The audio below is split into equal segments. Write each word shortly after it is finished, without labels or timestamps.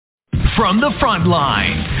From the front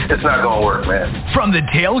lines. It's not going to work, man. From the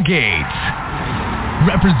tailgates.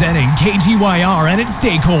 Representing KGYR and its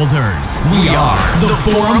stakeholders. We are the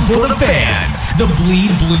Forum for the Fans. The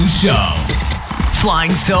Bleed Blue Show.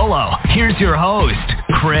 Flying solo. Here's your host,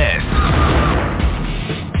 Chris.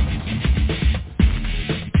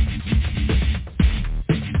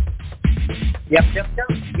 Yep.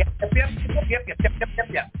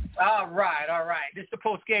 All right. This is the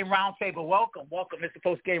post-game roundtable. Welcome. This is the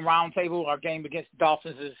post-game roundtable. Our game against the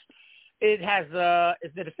Dolphins is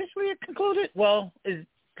it officially concluded? Well, it's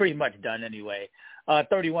pretty much done anyway.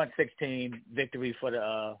 31-16 victory for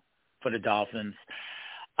the Dolphins.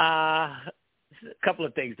 A couple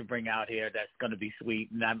of things to bring out here that's going to be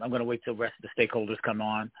sweet, and I'm going to wait till the rest of the stakeholders come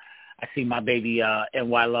on. I see my baby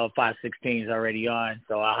NY Love 516 is already on,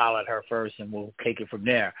 so I'll holler at her first, and we'll take it from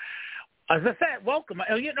there. As I said, welcome. We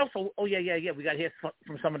got to hear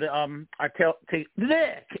from some of the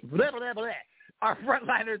our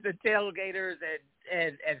frontliners and tailgaters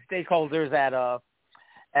and stakeholders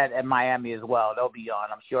at Miami as well. They'll be on.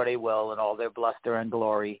 I'm sure they will, in all their bluster and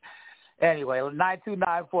glory. Anyway,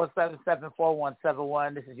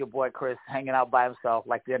 929-477-4171. This is your boy Chris hanging out by himself,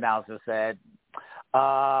 like the announcer said.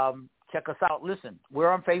 Check us out. Listen,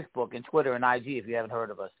 we're on Facebook and Twitter and IG if you haven't heard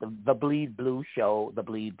of us. The Bleed Blue Show, The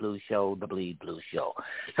Bleed Blue Show, The Bleed Blue Show.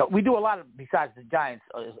 So we do a lot of, besides the Giants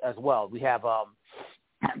as well. We have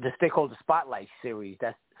the Stakeholder Spotlight series.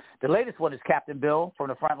 That's the latest one is Captain Bill from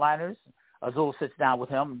the Frontliners. Azul sits down with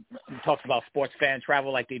him and talks about sports fan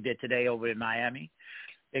travel like they did today over in Miami,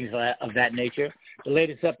 things of that nature. The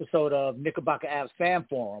latest episode of Knickerbocker Avs Fan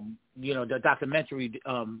Forum, the documentary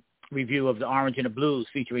review of the Orange and the Blues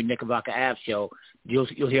featuring Knickerbocker Avs show. You'll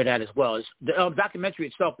hear that as well. The documentary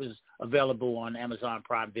itself is available on Amazon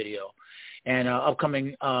Prime Video. And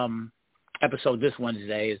upcoming episode this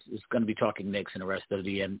Wednesday is going to be talking Knicks and the rest of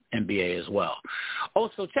the NBA as well.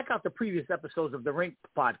 Also, check out the previous episodes of the Rink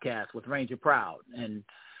podcast with Ranger Proud. And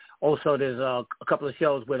also there's a couple of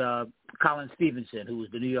shows with Colin Stevenson, who was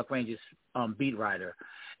the New York Rangers beat writer.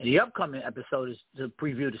 And the upcoming episode is to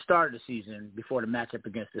preview the start of the season before the matchup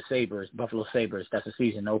against the Sabres, Buffalo Sabres. That's a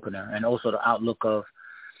season opener. And also the outlook of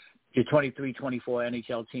your 23-24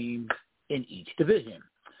 NHL team in each division.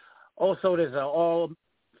 Also, there's all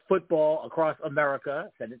football across America.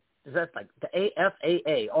 That's like the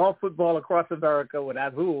AFAA, all football across America with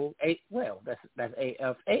Azul. That's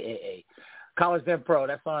AFAA. College and Pro.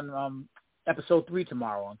 That's on episode 3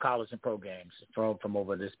 tomorrow on college and pro games from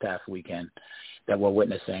over this past weekend that we're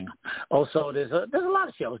witnessing. Also, there's a lot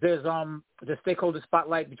of shows. There's the Stakeholder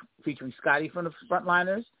Spotlight featuring Scotty from the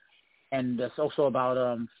Frontliners, and that's also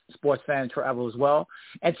about sports fan travel as well.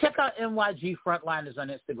 And check out NYG Frontliners on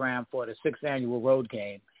Instagram for the 6th annual road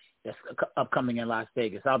game that's upcoming in Las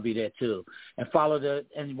Vegas. I'll be there too. And follow the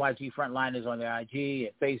NYG Frontliners on their IG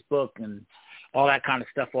and Facebook and all that kind of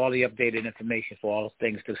stuff, all the updated information for all the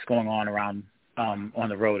things that's going on around on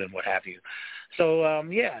the road and what have you. So,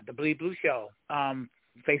 the Bleed Blue Show,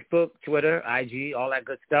 Facebook, Twitter, IG, all that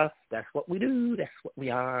good stuff. That's what we do. That's what we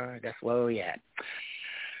are. That's where we at.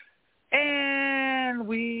 And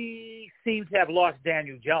we seem to have lost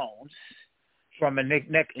Daniel Jones from a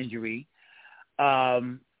neck injury.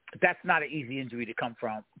 That's not an easy injury to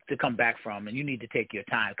come back from, and you need to take your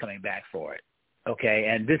time coming back for it. Okay,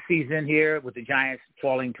 and this season here with the Giants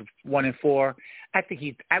falling to 1-4, I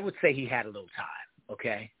would say he had a little time.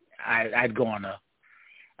 Okay, I'd go on a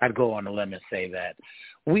limb and say that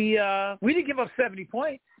we didn't give up 70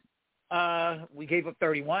 points. We gave up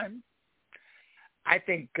 31. I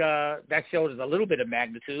think that shows a little bit of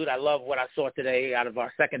magnitude. I love what I saw today out of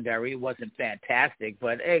our secondary. It wasn't fantastic,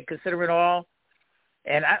 but hey, considering all.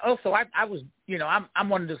 And I was, I'm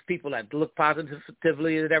one of those people that look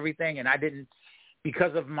positively at everything, and I didn't,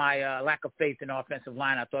 because of my lack of faith in the offensive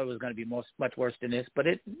line, I thought it was going to be much worse than this. But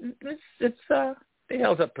it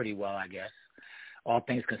held up pretty well, I guess, all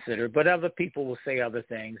things considered. But other people will say other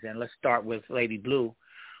things, and let's start with Lady Blue,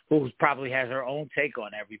 who probably has her own take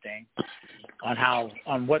on everything,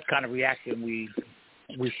 on what kind of reaction we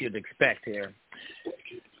should expect here.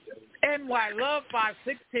 NY Love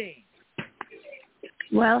 516.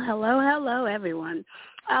 Well, hello, everyone.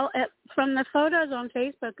 From the photos on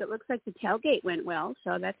Facebook, it looks like the tailgate went well,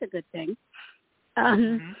 so that's a good thing.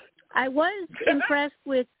 I was impressed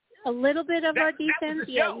with a little bit of our defense.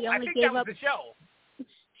 We only gave up.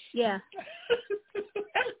 Yeah.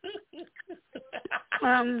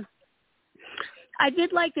 I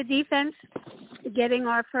did like the defense getting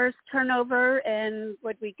our first turnover and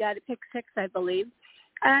what we got at pick 6, I believe.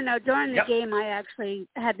 I don't know. During the game, I actually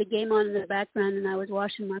had the game on in the background, and I was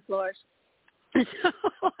washing my floors.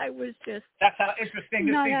 So I was just... That's how interesting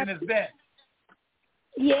this season has been.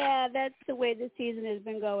 Yeah, that's the way the season has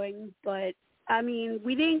been going. But, I mean,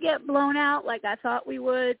 we didn't get blown out like I thought we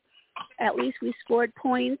would. At least we scored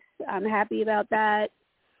points. I'm happy about that.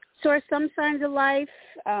 Saw some signs of life.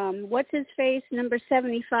 What's-his-face, number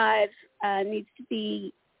 75, needs to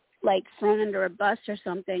be, like, thrown under a bus or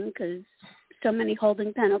something because so many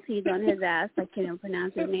holding penalties on his ass. I can't even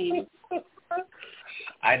pronounce his name.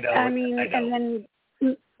 I know. And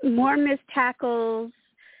then more missed tackles.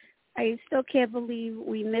 I still can't believe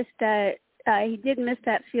we missed that. He did miss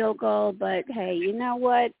that field goal, but, hey, you know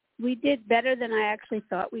what? We did better than I actually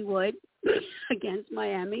thought we would against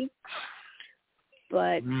Miami.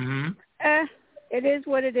 But it is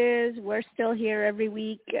what it is. We're still here every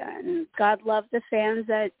week, and God love the fans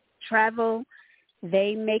that travel.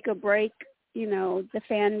 They make or break, the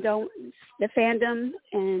fandom,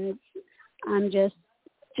 and I'm just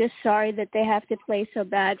sorry that they have to play so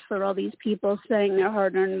bad for all these people spending their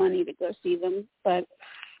hard-earned money to go see them. But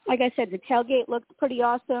like I said, the tailgate looked pretty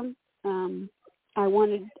awesome. I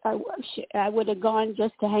would have gone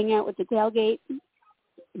just to hang out with the tailgate,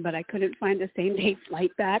 but I couldn't find a same-day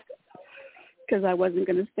flight back because I wasn't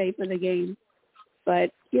going to stay for the game.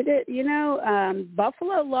 But,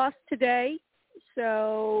 Buffalo lost today,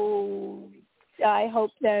 so I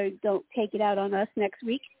hope they don't take it out on us next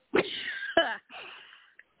week.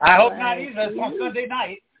 I hope not either. It's on Sunday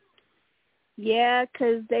night. Yeah,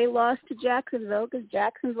 because they lost to Jacksonville because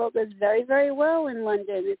Jacksonville does very, very well in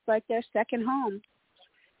London. It's like their second home.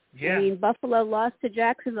 Yeah. I mean, Buffalo lost to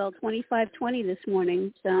Jacksonville 25-20 this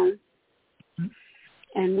morning. So,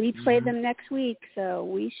 and we play them next week, so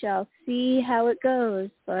we shall see how it goes.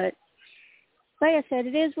 But like I said,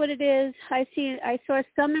 it is what it is. I saw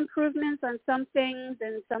some improvements on some things,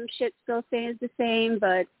 and some shit still stays the same.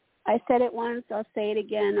 But I said it once, I'll say it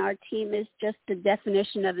again. Our team is just the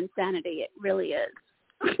definition of insanity. It really is.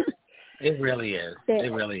 It really is.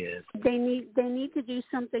 It really is. They need to do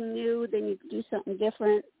something new. They need to do something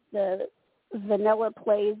different. The vanilla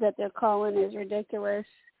plays that they're calling is ridiculous.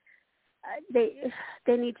 They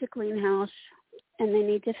need to clean house, and they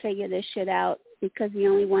need to figure this shit out because the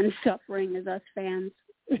only one suffering is us fans.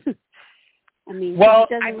 I mean, it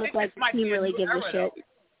doesn't look like the team really gives a shit.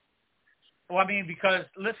 Well, I mean, because,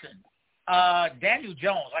 listen, Daniel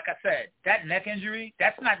Jones, like I said, that neck injury,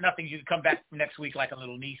 that's not nothing you can come back from next week like a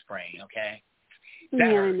little knee sprain, okay?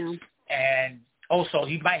 That hurts. I know. And also,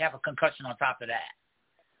 he might have a concussion on top of that.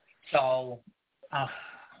 So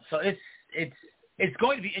it's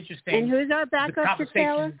going to be interesting. And who's our backup to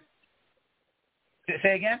Taylor?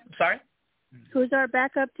 Say again? I'm sorry? Who's our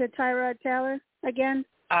backup to Tyrod Taylor again?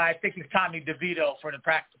 I think it's Tommy DeVito for the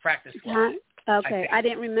practice squad. Okay, I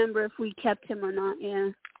didn't remember if we kept him or not.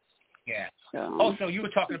 Yeah. Yeah. So. Also, you were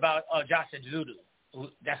talking about Josh Azudu.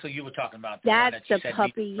 That's what you were talking about. That's the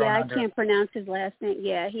puppy. Yeah, I can't pronounce his last name.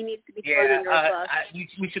 Yeah, he needs to be thrown under a bus.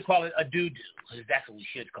 We should call it a doo-doo. That's what we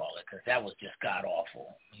should call it because that was just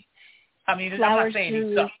god-awful. I mean, I'm not saying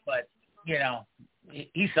he sucked, but,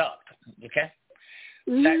 he sucked, okay?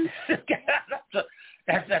 Mm-hmm.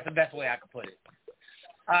 That's the best way I could put it.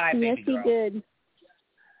 All right, yes, baby girl. He did.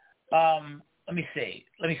 Let me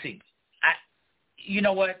see. You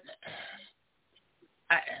know what?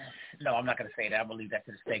 No, I'm not going to say that. I'm going to leave that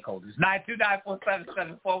to the stakeholders.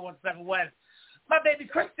 929-477-4171. My baby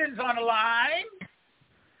Kristen's on the line.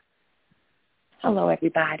 Hello,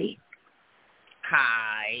 everybody.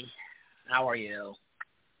 Hi. How are you?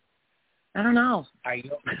 I don't know. Are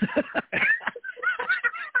you?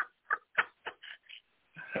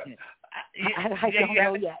 I don't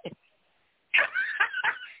know yet.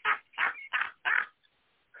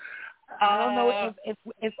 I don't know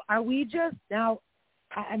if are we just now.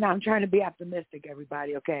 And I'm trying to be optimistic,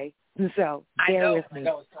 everybody. Okay, so bear with me.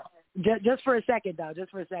 Just for a second, though.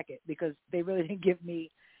 Just for a second, because they really didn't give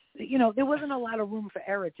me. There wasn't a lot of room for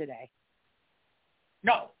error today.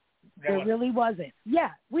 No, there really wasn't.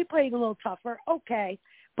 Yeah, we played a little tougher. Okay,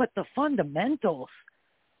 but the fundamentals.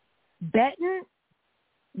 Benton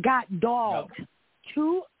got dogged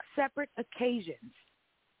 2 separate occasions.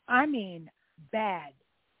 I mean, bad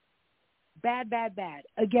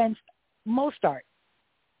against Mostert.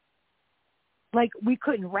 Like, we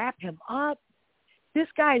couldn't wrap him up. This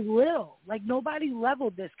guy's little. Like, nobody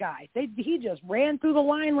leveled this guy. He just ran through the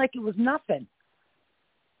line like it was nothing.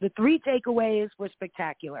 The 3 takeaways were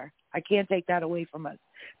spectacular. I can't take that away from us.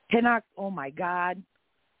 Pinnock, oh, my God.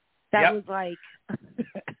 That was like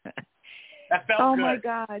that felt oh, good. My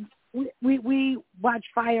God. We watched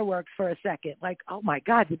fireworks for a second. Like, oh, my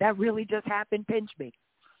God, did that really just happen? Pinch me.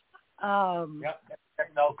 That's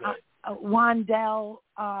no good. Wandell.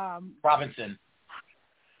 Robinson.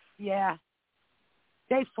 Yeah.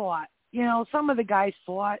 They fought. You know, some of the guys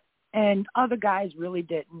fought, and other guys really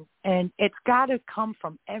didn't. And it's got to come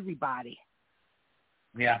from everybody.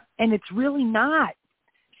 Yeah. And it's really not.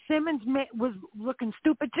 Simmons was looking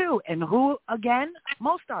stupid too. And who, again?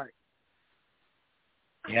 Mostert.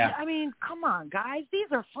 Yeah. I mean, come on, guys. These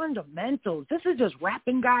are fundamentals. This is just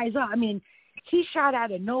wrapping guys up. I mean, he shot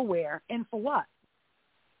out of nowhere, and for what?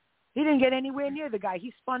 He didn't get anywhere near the guy.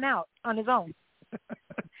 He spun out on his own.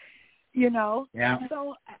 You know? Yeah.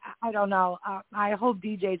 So, I don't know. I hope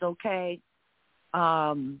DJ's okay.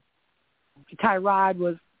 Tyrod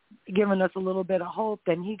was giving us a little bit of hope,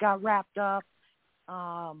 and he got wrapped up.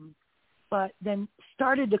 But then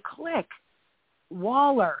started to click.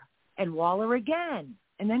 Waller, and Waller again,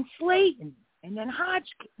 and then Slayton, and then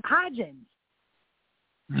Hodgins.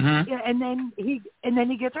 Mm-hmm. Yeah, and then he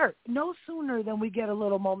gets hurt. No sooner than we get a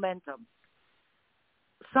little momentum,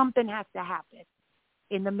 something has to happen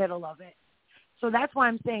in the middle of it. So that's why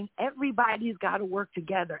I'm saying everybody's got to work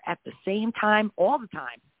together at the same time, all the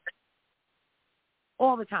time.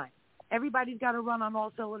 All the time. Everybody's got to run on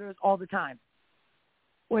all cylinders all the time.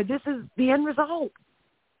 Or this is the end result.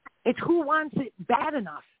 It's who wants it bad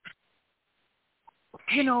enough.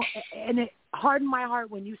 You know, and it hardened my heart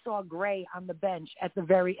when you saw Gray on the bench at the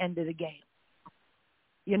very end of the game.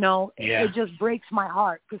 You know, It just breaks my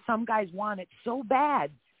heart because some guys want it so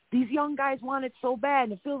bad. These young guys want it so bad,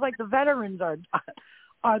 and it feels like the veterans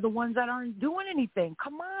are the ones that aren't doing anything.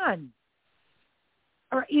 Come on.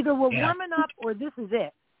 Or either we're warming up or this is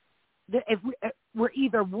it. If we're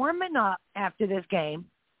either warming up after this game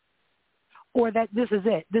or that this is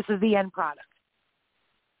it. This is the end product.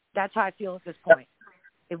 That's how I feel at this point.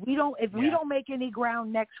 If we don't make any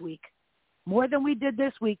ground next week, more than we did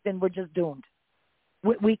this week, then we're just doomed.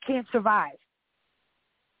 We can't survive.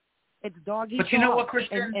 It's dog eat dog. But you know what,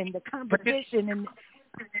 Christian? And the competition and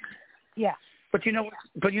yeah. But you know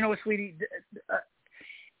what, sweetie?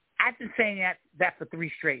 I've been saying that for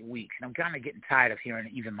 3 straight weeks, and I'm kind of getting tired of hearing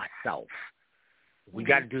it even myself. We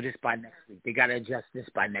got to do this by next week. They got to adjust this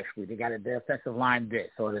by next week. They got to the offensive line this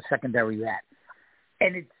or the secondary that.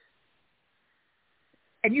 And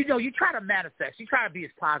you know, you try to manifest. You try to be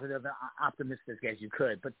as positive and optimistic as you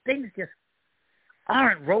could, but things just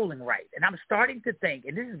aren't rolling right. And I'm starting to think,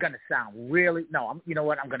 and this is going to sound really – you know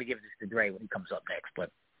what? I'm going to give this to Dre when he comes up next.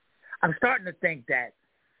 But I'm starting to think that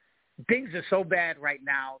things are so bad right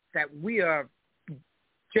now that we are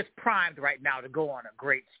just primed right now to go on a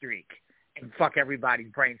great streak and fuck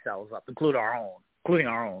everybody's brain cells up, including our own.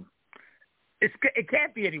 It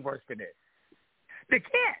can't be any worse than this. It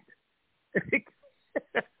can't.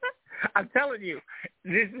 I'm telling you,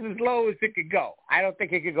 this is as low as it could go. I don't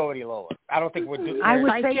think it could go any lower. I don't think we're doing. I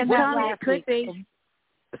was saying that last could week. Be.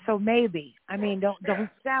 So maybe. I mean, don't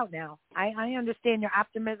shout now. I understand your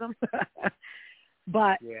optimism,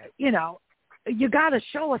 but you know, you got to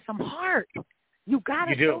show us some heart. You got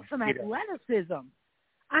to show some athleticism.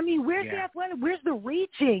 I mean, where's the athletic? Where's the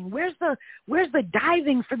reaching? Where's the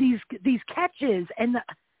diving for these catches? And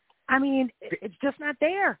I mean, it's just not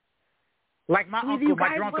there. Like my uncle,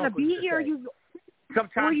 my drunk uncle. Be here,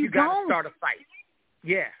 sometimes you got to start a fight.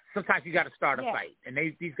 Yeah, sometimes you got to start a fight, and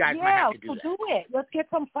these guys might have to do that. Yeah, so do it. Let's get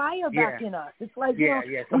some fire back in us. It's like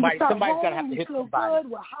somebody's got to have to hit somebody.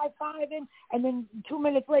 Good, we're high-fiving, and then 2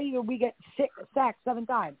 minutes later we get sacked 7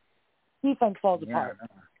 times. Defense falls apart.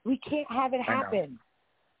 We can't have it happen.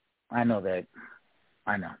 I know that.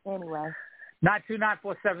 I know. Anyway.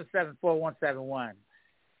 929-477-4171.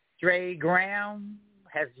 Dre Graham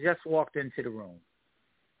has just walked into the room.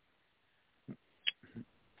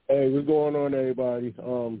 Hey, what's going on, everybody?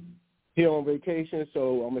 Here on vacation,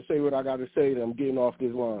 so I'm going to say what I got to say, and I'm getting off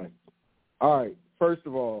this line. All right, first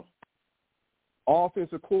of all,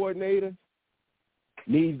 offensive coordinator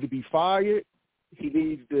needs to be fired. He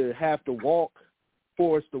needs to have to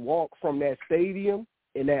force to walk from that stadium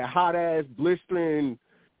in that hot-ass, blistering,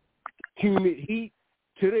 humid heat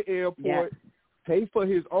to the airport, pay for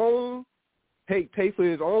his own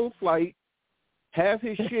flight, have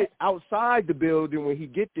his shit outside the building when he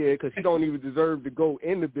get there because he don't even deserve to go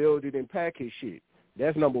in the building and pack his shit.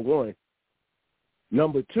 That's number one.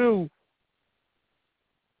 Number two,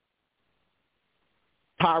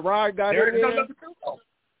 Tyrod got in there.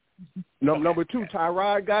 Number two,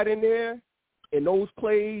 Tyrod got in there, and those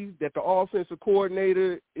plays that the offensive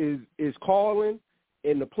coordinator is calling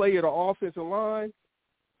and the play of the offensive line,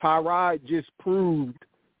 Tyrod just proved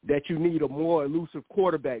that you need a more elusive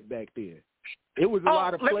quarterback back there. It was a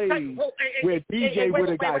lot of plays where DJ would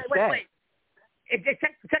have got sacked.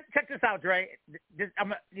 check this out, Dre.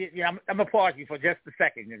 I'm gonna pause you for just a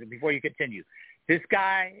second before you continue. This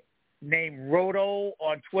guy named Roto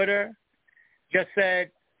on Twitter just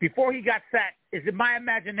said before he got sacked, is it my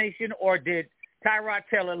imagination or did Tyrod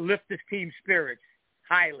Taylor lift his team's spirits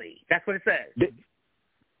highly? That's what it says.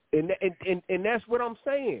 And that's what I'm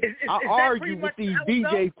saying. I is argue with these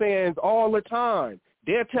DJ fans all the time.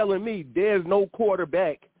 They're telling me there's no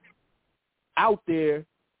quarterback out there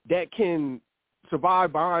that can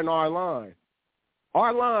survive behind our line.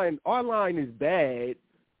 Our line is bad,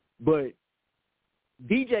 but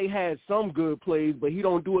DJ has some good plays, but he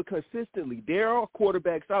don't do it consistently. There are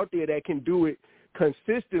quarterbacks out there that can do it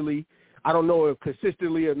consistently. I don't know if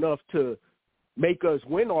consistently enough to make us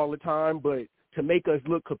win all the time, but to make us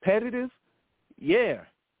look competitive, yeah.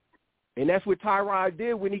 And that's what Tyrod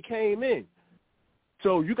did when he came in.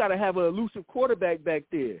 So you got to have an elusive quarterback back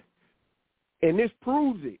there. And this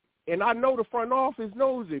proves it. And I know the front office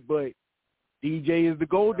knows it, but DJ is the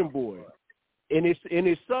golden boy. And it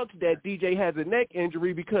sucks that DJ has a neck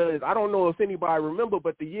injury because I don't know if anybody remember,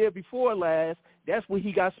 but the year before last, that's when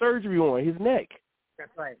he got surgery on his neck.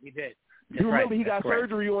 That's right, he did. You remember he got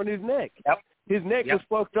surgery on his neck. Yep. His neck was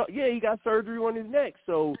fucked up. Yeah, he got surgery on his neck.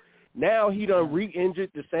 So now he done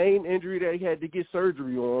re-injured the same injury that he had to get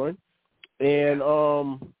surgery on. And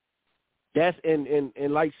that's and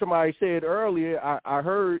like somebody said earlier, I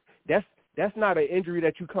heard that's not an injury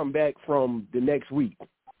that you come back from the next week.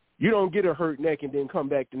 You don't get a hurt neck and then come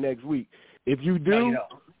back the next week. If you do,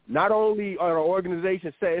 not only are the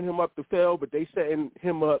organization setting him up to fail, but they setting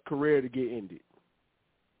him up career to get ended.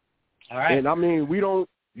 All right. And I mean, we don't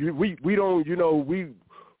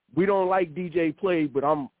like DJ play, but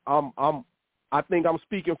I think I'm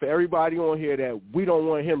speaking for everybody on here that we don't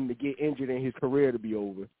want him to get injured and his career to be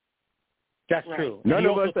over. That's true. None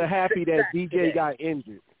of us are happy that DJ got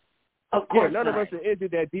injured. Of course, none of us are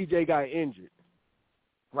injured that DJ got injured.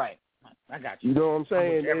 Right. I got you. You know what I'm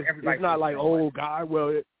saying? It's not like, oh, God,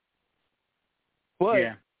 but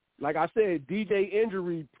like I said, DJ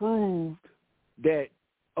injury proved that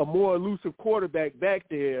a more elusive quarterback back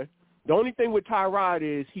there. The only thing with Tyrod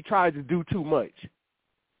is he tries to do too much.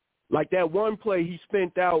 Like that one play he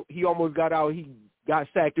spent out, he almost got out. He got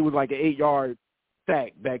sacked. It was like an 8-yard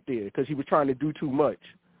sack back there because he was trying to do too much.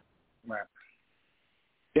 Right.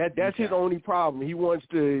 That's his only problem. He wants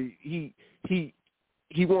to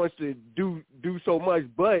he wants to do so much,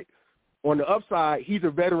 but on the upside, he's a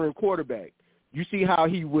veteran quarterback. You see how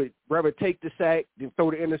he would rather take the sack than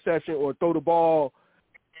throw the interception or throw the ball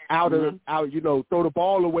throw the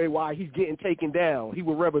ball away while he's getting taken down. He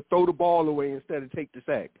would rather throw the ball away instead of take the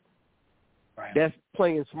sack. Right. That's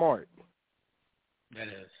playing smart. That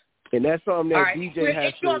is. And that's something that DJ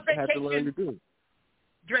has to learn to do.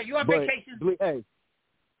 Dre, you on vacation?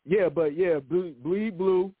 Bleed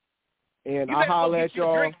blue. And I'll holler at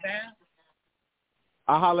y'all.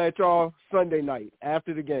 I'll holler at y'all Sunday night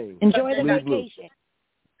after the game. Enjoy the vacation. Blue.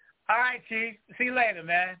 All right, Chief. See you later,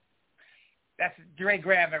 man. That's Dre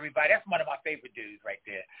Graham, everybody. That's one of my favorite dudes right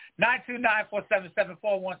there.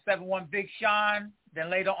 929-477-4171. Big Sean.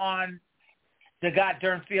 Then later on, the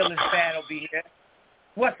goddamn Fearless fan will be here.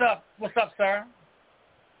 What's up? What's up, sir?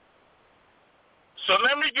 So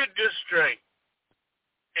let me get this straight.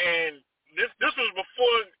 And this was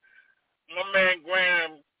before my man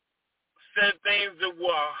Graham said things that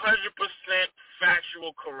were 100%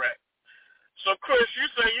 factual correct. So, Chris, you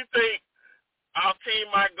say you think our team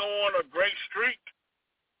might go on a great streak?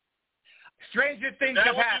 Stranger things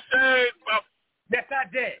have happened. Yes, I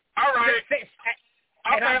did. All right. Okay,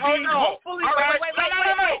 hold on. Hopefully, all right. Wait.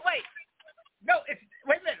 No,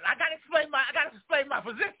 wait a minute. I gotta explain my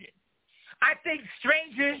position. I think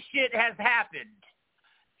stranger shit has happened,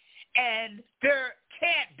 and there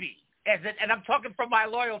can't be. And I'm talking from my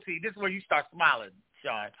loyalty. This is where you start smiling,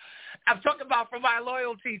 Sean. I'm talking about from my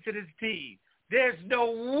loyalty to this team. There's no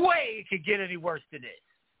way it could get any worse than this.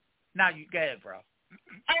 Now you go ahead, bro.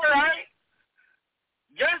 All right.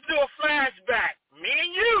 Just do a flashback. Me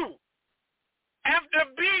and you, after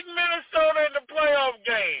beating Minnesota in the playoff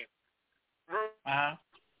game,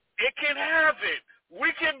 it can happen.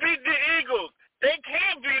 We can beat the Eagles. They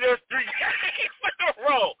can't beat us 3 games in a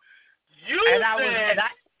row.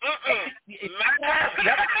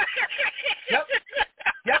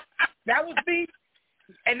 Yep. That was me.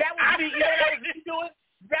 And that was me. You know what I was doing?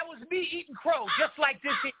 That was me eating crow, just like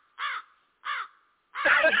this.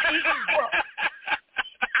 I was eating crow.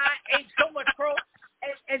 I ate so much crow.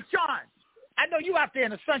 And Sean, I know you out there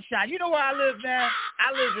in the sunshine. You know where I live, man?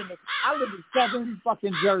 I live in southern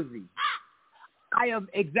fucking Jersey. I am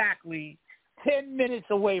exactly 10 minutes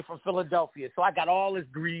away from Philadelphia, so I got all this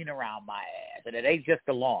green around my ass. and it ain't just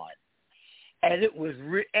the lawn. And it was,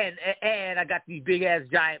 and I got these big ass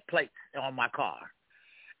giant plates on my car,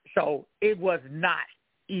 so it was not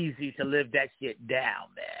easy to live that shit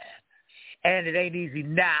down, man. And it ain't easy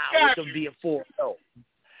now with them being 4-0.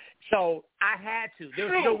 So I had to. There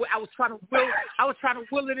was no way. I was trying to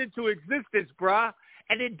will it into existence, bruh,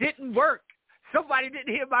 and it didn't work. Somebody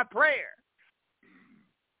didn't hear my prayer.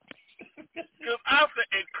 Because I said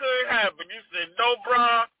it could happen. You said, no,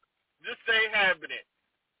 bruh, this ain't happening.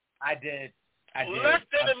 I did. Less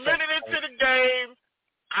than a minute into the game,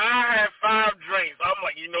 I had 5 drinks. I'm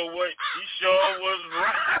like, you know what? You sure was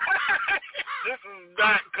right. This is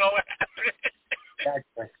not going to happen.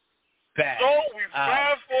 That's bad. So we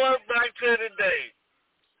fast forward back to today.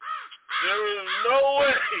 There is no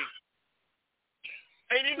way.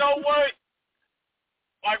 And you know what?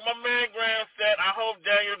 Like my man Graham said, I hope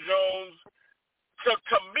Daniel Jones,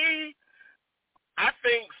 to me, I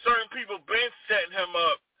think certain people been setting him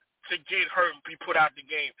up to get hurt and be put out the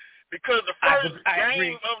game. Because the first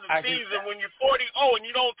game of the season, when you're 40-0 and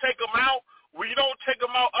you don't take them out,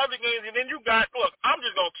 other games, and then you got, look, I'm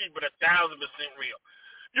just going to keep it 1,000% real.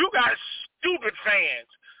 You got stupid fans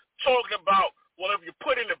talking about, well, if you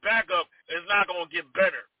put in the backup, it's not going to get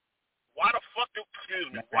better. Why the fuck do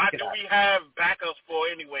we have backups for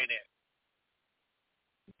anyway then?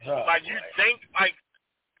 You think, like,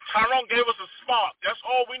 Tyrone gave us a spark. That's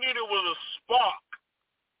all we needed was a spark.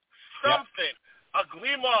 Something. A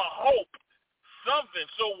gleam of hope. Something.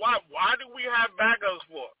 So why do we have backups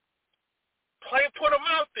for? Put them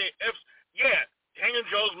out there. Daniel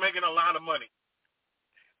Jones making a lot of money.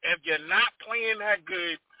 If you're not playing that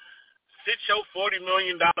good, sit your $40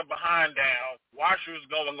 million behind down, watch what's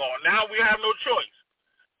going on. Now we have no choice.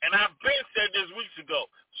 And I've been said this weeks ago.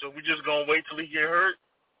 So we just going to wait till he get hurt?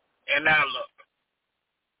 And now look.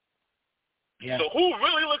 Yeah. So who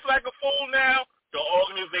really looks like a fool now? The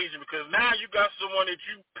organization. Because now you got someone that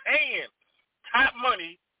you paying top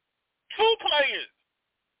money, 2 players.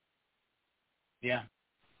 Yeah.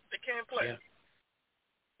 They can't play. Yeah.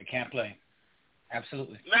 They can't play.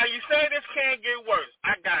 Absolutely. Now, you say this can't get worse.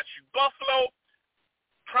 I got you. Buffalo,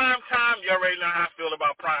 prime time, you already know how I feel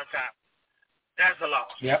about prime time. That's a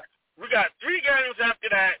loss. Yep. We got 3 games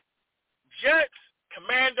after that. Jets,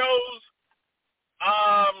 Commandos,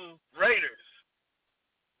 Raiders.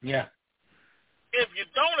 Yeah. If you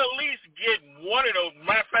don't at least get one of those,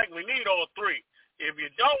 matter of fact, we need all 3. If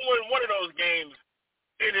you don't win one of those games,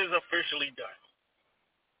 it is officially done.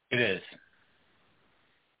 It is.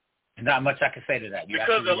 Not much I can say to that.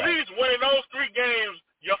 Because at least winning those 3 games,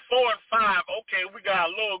 you're 4-5. Okay, we got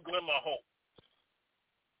a little glimmer of hope.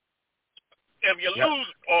 If you lose,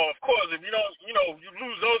 or of course, if you don't, you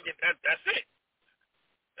lose those games, that's it.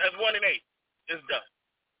 That's 1-8. It's done.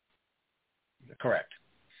 Correct.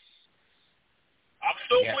 I'm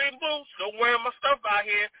still playing blue, still wearing my stuff out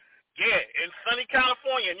here. Yeah, in sunny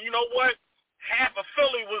California. And you know what? Half of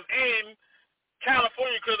Philly was in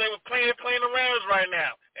California because they were playing the Rams right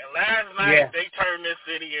now. And last night, they turned this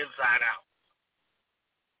city inside out.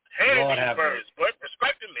 Hey, these birds, but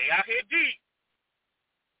respecting me out here deep.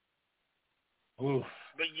 Oof.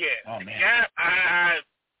 But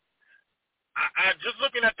I just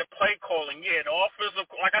looking at the play calling, the offensive,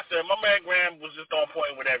 like I said, my man Graham was just on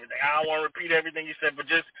point with everything. I don't want to repeat everything he said, but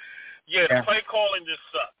just, the play calling just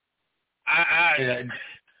sucked.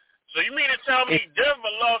 So you mean to tell me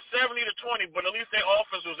Denver lost 70-20, but at least their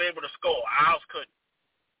offense was able to score? Ours couldn't.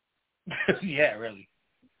 Yeah, really.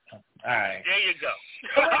 All right. There you go.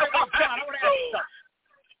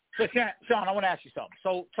 Sean, I want to ask you something.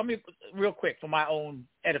 So tell me real quick for my own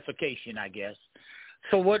edification, I guess.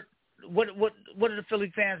 So what are the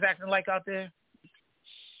Philly fans acting like out there?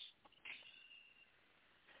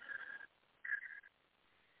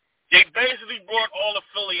 They basically brought all of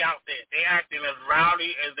Philly out there. They acting as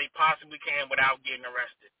rowdy as they possibly can without getting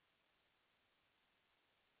arrested.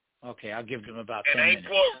 Okay, I'll give them about 10 minutes. And they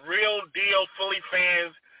brought real deal Philly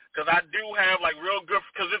fans, because I do have like real good,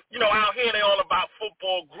 because out here they all about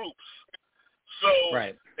football groups. So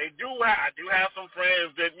I do have some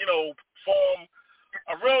friends that form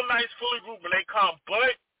a real nice Philly group when they come.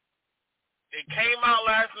 But it came out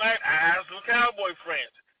last night. I had some Cowboy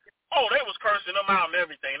friends. Oh, they was cursing them out and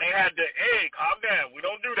everything. They had to, hey, calm down. We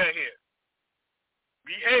don't do that here.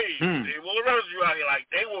 Behave. They will arrest you out here. Like,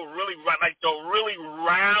 they were really, like, they're really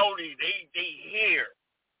rowdy. They hear.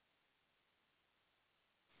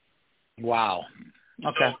 Wow.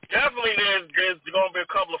 Okay. So definitely there's going to be a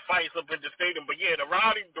couple of fights up in the stadium. But, the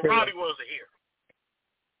rowdy ones are here.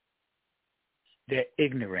 They're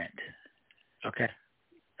ignorant. Okay.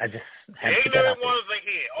 I just had to put that ignorant out there. ones are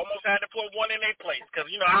here. Almost had to put one in their place because,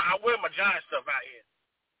 you know, I wear my Giant stuff out here.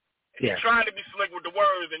 And Yeah. you're trying to be slick with the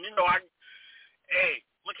words, and, you know, hey,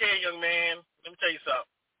 look here, young man. Let me tell you something.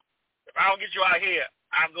 If I don't get you out here,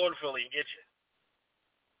 I'll go to Philly and get you.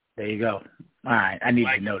 There you go. All right. I need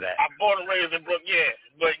to know that. I'm born and raised in Brooklyn, yeah.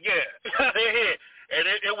 But, yeah, they're here. And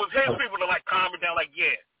it was his people to, like, calm it down, like,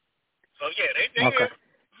 yeah. So, yeah, they're okay. here.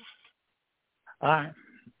 All right.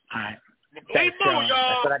 Bleed blue, y'all.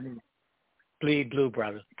 That's what I need. Bleed blue,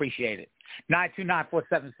 brother. Appreciate it.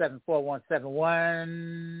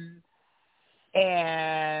 929-477-4171.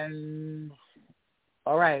 And,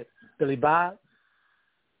 all right, Billy Bob,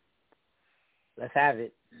 let's have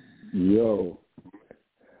it. Yo.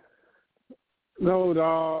 No,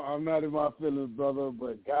 dog, I'm not in my feelings, brother,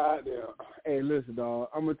 but goddamn. Hey, listen, dog,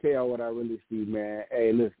 I'm going to tell y'all what I really see, man.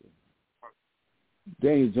 Hey, listen.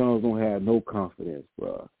 Daniel Jones don't have no confidence,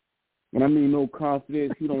 bro. When I mean no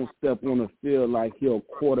confidence, he don't step on the field like he'll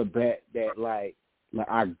quarterback that, like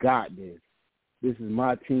I got this. This is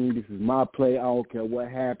my team. This is my play. I don't care what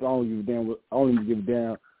happens. I don't even give a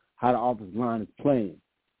damn how the offensive line is playing.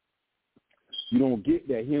 You don't get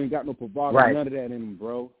that. He ain't got no bravado, right. None of that in him,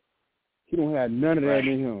 bro. He don't have none of that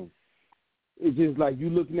in him. It's just like you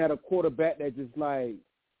looking at a quarterback that just like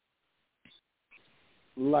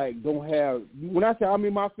don't have. When I say I'm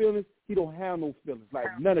in my feelings, he don't have no feelings.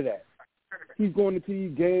 Like none of that. He's going into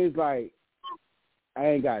these games like I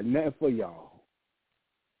ain't got nothing for y'all.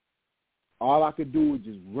 All I could do is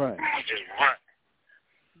just run.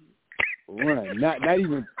 Run. Not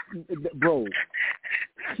even, bro.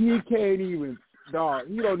 He can't even, dog.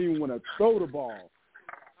 He don't even want to throw the ball.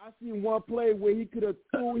 I seen one play where he could have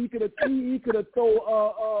thrown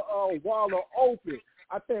Waller open.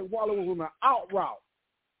 I think Waller was on the out route.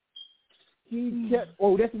 He kept.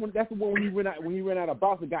 Oh, that's the one when he ran out of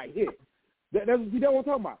bounds and got hit. That's what I'm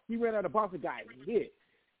talking about. He ran out of bounds and got hit.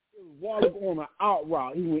 Waller on the out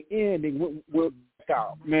route. He went in and went back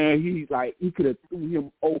out. Man, he could have threw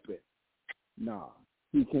him open. Nah,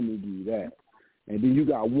 he couldn't do that. And then you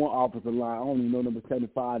got one offensive line. I don't even know number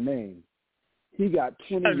 75 name. He got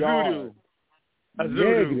 20 yards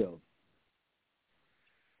negative.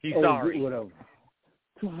 He's sorry. Whatever.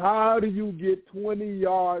 So how do you get 20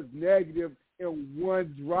 yards negative in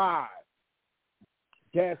one drive?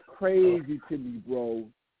 That's crazy to me, bro.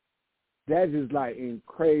 That's just like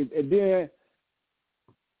crazy. And then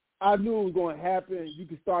I knew it was going to happen. You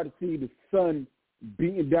can start to see the sun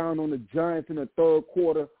beating down on the Giants in the third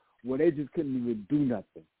quarter where they just couldn't even do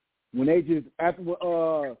nothing. When they just, after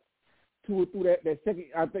through that second,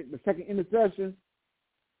 I think the second interception,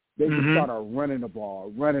 they just started running the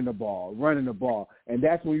ball. And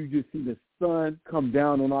that's when you just see the sun come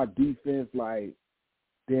down on our defense like,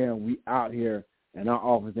 damn, we out here and our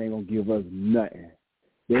offense ain't going to give us nothing.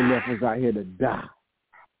 They left us out here to die.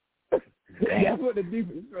 That's what the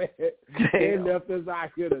defense said. They left us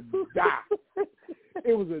out here to die.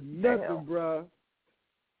 It was a nothing, bro.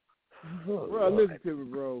 Bro, listen to me,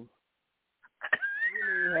 bro. I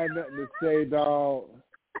really ain't had nothing to say, dog.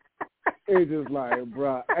 It's just like,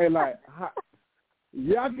 bro. Hey, like,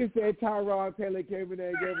 y'all can say Tyrod Taylor came in there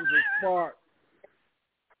and gave us a spark.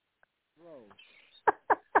 Bro.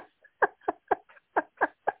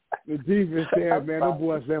 The defense said, man, them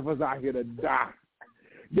boys left us out here to die.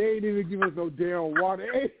 They ain't even give us no damn water.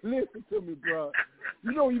 Hey, listen to me, bro.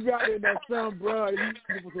 You know you got in that sun, bro, and you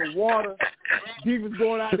give us some water. Defense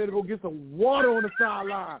going out there to go get some water on the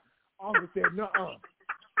sideline. Officer said, nuh-uh. Y'all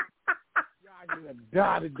here to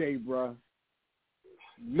die today, bro.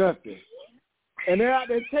 Nothing. And they're out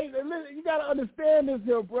there chasing. Listen, you got to understand this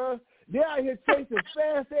here, bro. They're out here chasing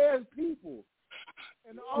fast-ass people.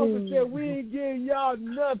 And the officer said, we ain't giving y'all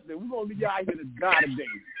nothing. We're going to leave y'all here to die today.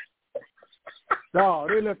 Dog,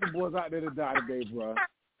 they left the boys out there to die today, bro.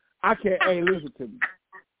 I can't. Hey, listen to me.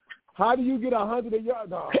 How do you get 100 yards?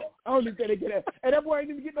 Dog, I don't even think they get that. And that boy ain't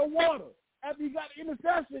even get no water. After he got the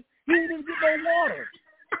interception, he didn't even get no water.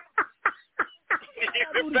 He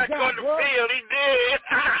went back on the field. He did.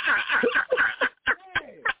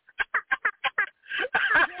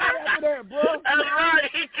 After that, bro. That's right.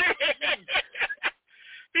 He did.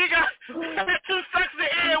 He got 2 seconds in the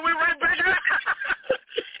air. We right back out.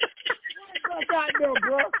 Out there,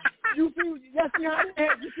 bro. You see how he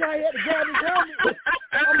had to grab his helmet?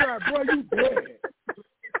 I'm like, bro, you dead.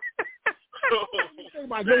 They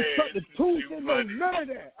might go suck the tooth and none of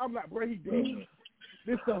that. I'm like, bro, he dead.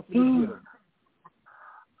 This stuff is good.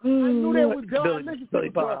 I knew they was done. Listen to me,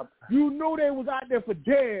 bro. You know they was out there for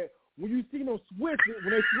dead when you see them switch it,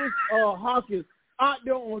 when they switch Hawkins out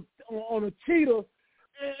there on a cheetah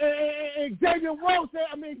Xavier Rose said,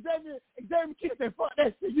 Xavier Kidd said, fuck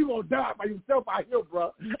that shit, you gonna die by yourself out here,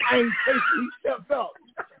 bro. I ain't taking, he stepped up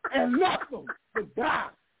and left him to die.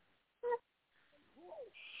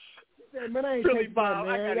 He said, man, I ain't Billy taking Bob,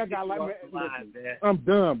 man. I gotta man. I'm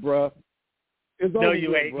done, bro. It's no, over you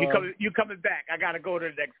with, ain't. bro. You coming back. I gotta go to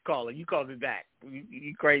the next caller. You call me back.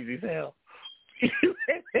 You crazy as hell.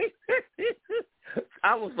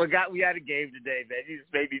 I almost forgot we had a game today, man. You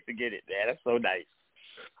just made me forget it, man. That's so nice.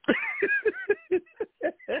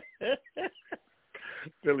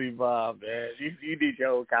 Billy Bob, man. You need your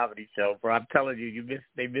own comedy show, bro. I'm telling you,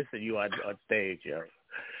 they missing you on stage, yo.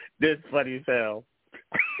 This funny as hell.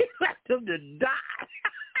 Left them to die.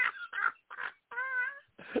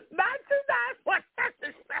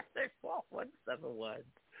 929-171.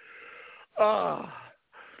 Oh.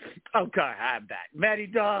 Okay, I'm back. Matty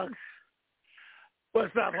Dogs.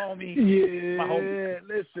 What's up, homie? Yeah, my homie.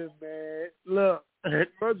 Listen, man. Look,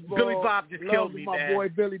 first of all, Billy Bob just killed me, my man. boy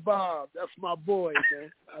Billy Bob. That's my boy,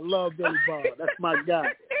 man. I love Billy Bob. That's my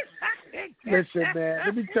guy. Listen, man.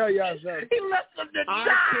 Let me tell y'all something. He left them to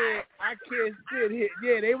die. I can't sit here.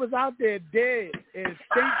 Yeah, they was out there dead and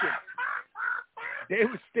stinking. They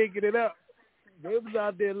was stinking it up. They was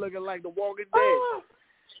out there looking like the Walking Dead.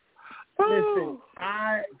 Listen,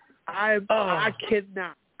 I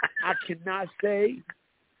cannot say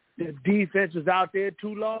the defense was out there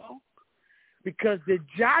too long because the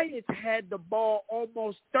Giants had the ball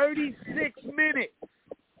almost 36 minutes.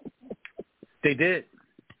 They did.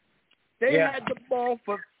 They had the ball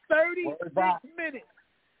for 36 minutes.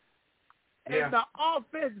 And the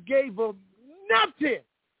offense gave them nothing.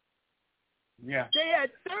 Yeah. They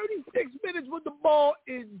had 36 minutes with the ball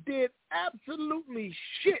and did absolutely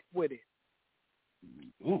shit with it.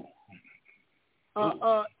 Ooh.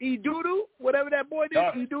 Edudu, whatever that boy did,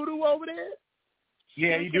 Edudu over there.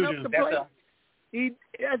 Yeah, Edudu.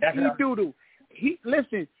 That's Edudu.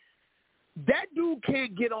 Listen, that dude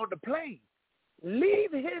can't get on the plane.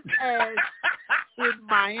 Leave his ass in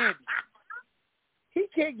Miami. He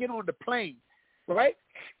can't get on the plane, right?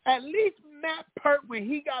 At least Matt Pert, when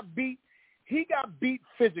he got beat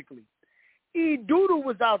physically. Edudu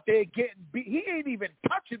was out there getting beat. He ain't even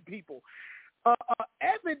touching people.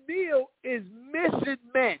 Evan Neal is missing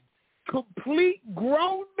men, complete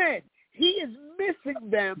grown men. He is missing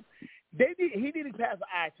them. He needed to pass an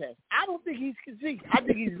eye test. I don't think he can see. I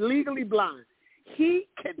think he's legally blind. He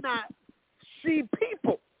cannot see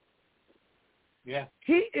people. Yeah.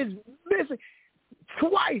 He is missing.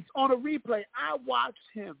 Twice on a replay, I watched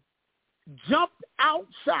him jump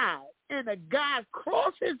outside and a guy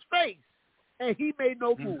crossed his face and he made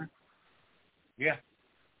no move. Yeah.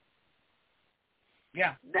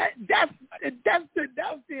 Yeah. That's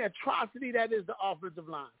the atrocity that is the offensive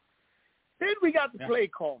line. Then we got the play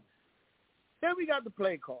calling.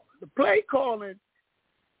 The play calling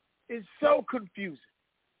is so confusing.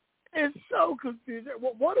 It's so confusing.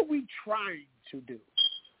 What are we trying to do?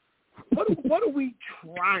 What are we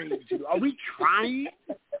trying to do? Are we trying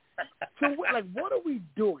to, like, what are we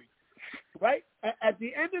doing? Right? At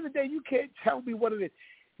the end of the day, you can't tell me what it is.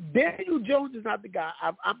 Daniel Jones is not the guy.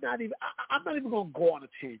 I'm not even going to go on a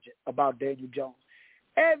tangent about Daniel Jones.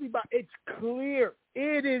 Everybody, it's clear.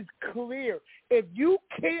 It is clear. If you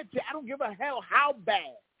can't, I don't give a hell how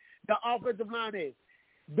bad the offensive line is.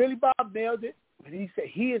 Billy Bob nailed it when he said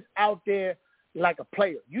he is out there like a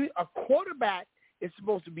player. A quarterback is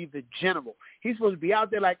supposed to be the general. He's supposed to be out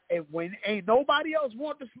there like, when ain't nobody else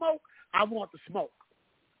want to smoke, I want to smoke.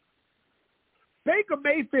 Baker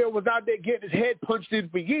Mayfield was out there getting his head punched in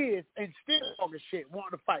for years and still talking shit,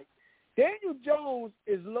 wanting to fight. Daniel Jones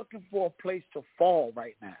is looking for a place to fall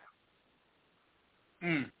right now.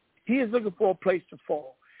 He is looking for a place to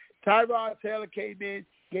fall. Tyrod Taylor came in,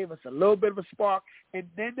 gave us a little bit of a spark, and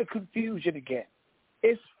then the confusion again.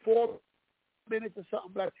 It's 4 minutes or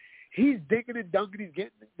something like that. He's dinking and dunking. He's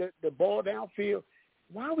getting the ball downfield.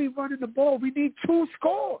 Why are we running the ball? We need 2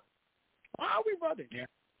 scores. Why are we running? Yeah.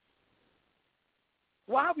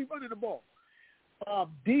 Why are we running the ball?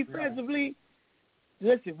 Defensively,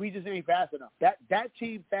 listen, we just ain't fast enough. That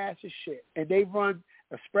team fast as shit. And they run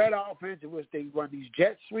a spread offense in which they run these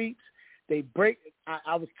jet sweeps. They break.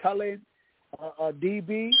 I was telling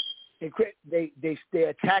DB, they're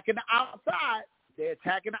attacking the outside. They're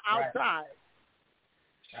attacking the outside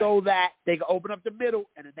so that they can open up the middle,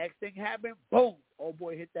 and the next thing happened, boom, old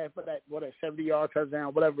boy hit that for that 70-yard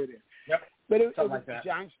touchdown, whatever it is. Yep. But it was like the that.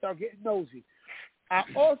 Giants start getting nosy. I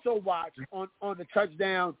also watched on the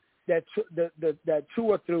touchdown that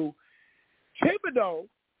Tua threw. Thibodeau,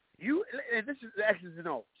 and this is the X's and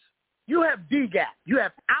O's. You have D-gap. You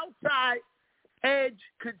have outside edge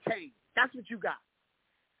contained. That's what you got.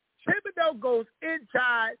 Thibodeau goes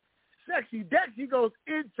inside. Sexy Dexy goes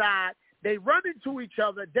inside. They run into each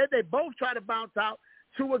other. Then they both try to bounce out.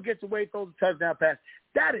 Tua gets away, throws a touchdown pass.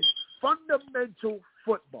 That is fundamental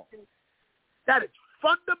football. That is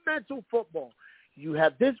fundamental football. You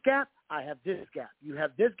have this gap, I have this gap. You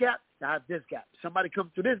have this gap, I have this gap. Somebody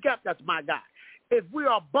comes to this gap, that's my guy. If we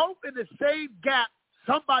are both in the same gap,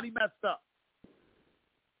 somebody messed up.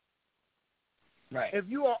 Right. If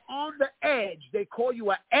you are on the edge, they call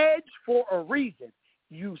you an edge for a reason.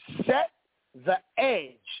 You set the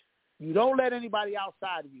edge. You don't let anybody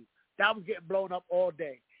outside of you. That was getting blown up all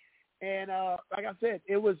day. And like I said,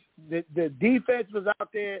 it was the defense was out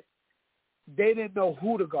there. They didn't know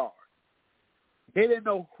who to guard. They didn't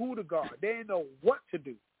know who to guard. They didn't know what to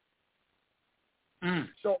do.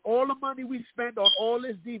 So all the money we spent on all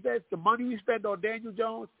this defense, the money we spent on Daniel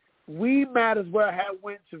Jones, we might as well have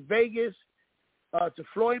went to Vegas, to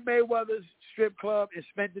Floyd Mayweather's strip club and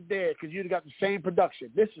spent it there because you'd have got the same production.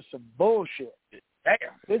 This is some bullshit. Damn.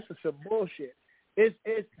 This is some bullshit.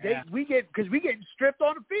 We getting stripped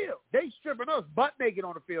on the field. They stripping us butt naked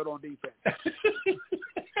on the field on defense.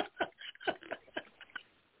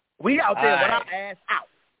 We out there with our ass out.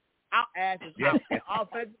 Our ass is out. And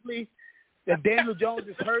offensively, that Daniel Jones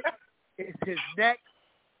is hurt. It's his neck.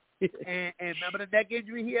 And remember the neck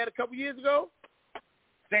injury he had a couple years ago?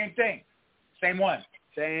 Same thing. Same one.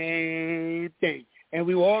 Same thing. And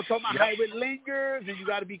we were all talking about how it lingers, and you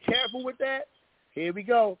got to be careful with that. Here we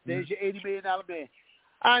go. There's your $80 million man.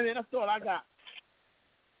 All right, man, that's all I got.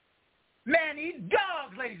 Man, these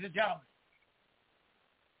dogs, ladies and gentlemen.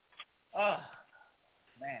 Oh,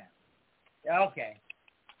 man. Okay.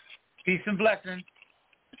 Peace and blessings.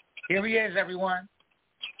 Here he is, everyone.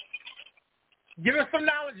 Give us some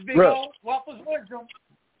knowledge, Big O. Waffles wisdom.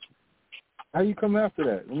 How you come after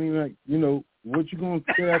that? I mean, like, you know, what you going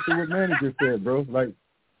to say after what Manny just said, bro? Like,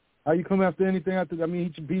 how you come after anything after? I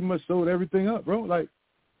mean, he pretty much sold everything up, bro. Like,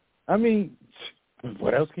 I mean,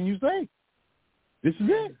 what else can you say? This is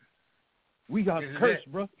it. We are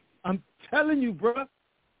cursed, bro. I'm telling you, bro.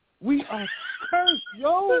 We are cursed,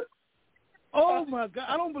 yo. Oh, my God.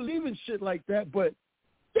 I don't believe in shit like that, but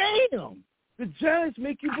damn. The Giants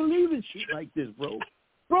make you believe in shit like this, bro.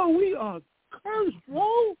 Bro, we are cursed,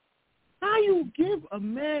 bro. How you give a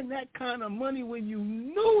man that kind of money when you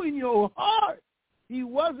knew in your heart he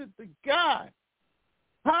wasn't the guy?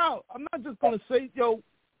 How? I'm not just going to say, yo,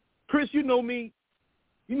 Chris, you know me.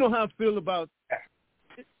 You know how I feel about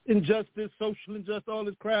injustice, social injustice, all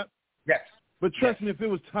this crap. Yes. But trust me, if it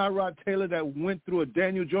was Tyrod Taylor that went through a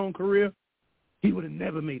Daniel Jones career, he would have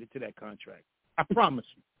never made it to that contract. I promise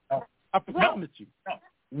you. No. I promise you. No.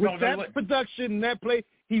 With that production and that play,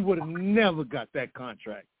 he would have never got that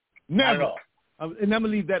contract. Never. Not at all. And I'm going to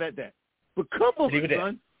leave that at that. But come on,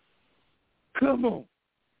 son. Come on.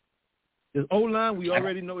 The O-line, we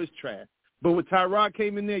already know is trash. But when Tyrod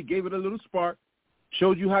came in there, he gave it a little spark,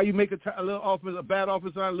 showed you how you make a little offense, a bad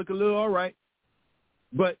offense line look a little all right.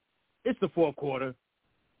 But it's the fourth quarter.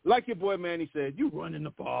 Like your boy Manny said, you running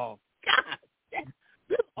the ball. God,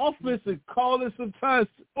 this offensive calling sometimes,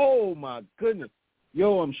 oh, my goodness.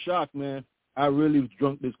 Yo, I'm shocked, man. I really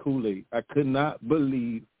drunk this Kool-Aid. I could not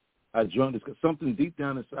believe I drunk this. Because something deep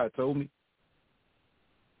down inside told me,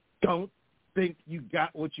 don't think you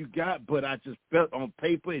got what you got, but I just felt on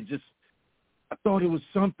paper, I thought it was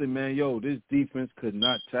something, man. Yo, this defense could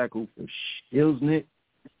not tackle for Shilsnick.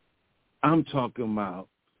 I'm talking about,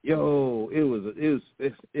 yo, it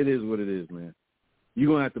is what it is, man. You're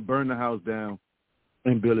going to have to burn the house down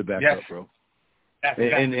and build it back up, bro.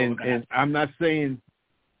 And I'm not saying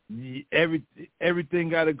everything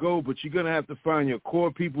got to go, but you're going to have to find your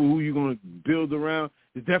core people who you're going to build around.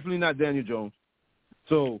 It's definitely not Daniel Jones.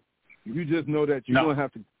 So you just know that you're going to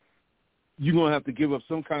have to give up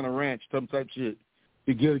some kind of ranch, some type of shit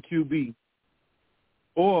to get a QB.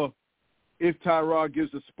 Or if Tyrod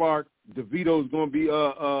gives a spark, DeVito's going to be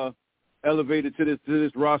elevated to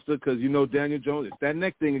this roster because you know Daniel Jones. It's that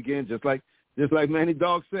neck thing again, just like Manny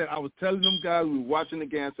Dog said. I was telling them guys, we were watching the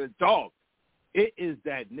game, I said, dog, it is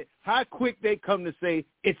that neck. How quick they come to say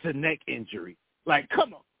it's a neck injury. Like,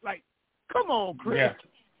 come on, Chris.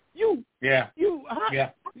 Yeah. You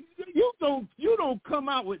don't come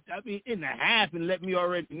out with, I mean, in the half and let me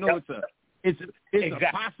already know it's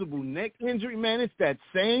a possible neck injury, man. It's that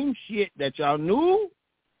same shit that y'all knew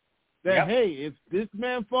that hey, if this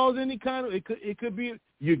man falls any kind of, it could be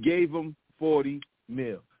you gave him $40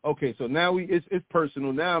 million. Okay, so now it's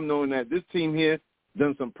personal. Now I'm knowing that this team here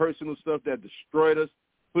done some personal stuff that destroyed us,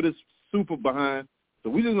 put us super behind. So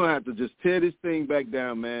we're just gonna have to just tear this thing back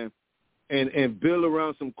down, man, and build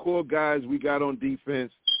around some core guys we got on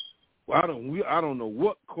defense. I don't know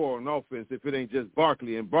what core on offense if it ain't just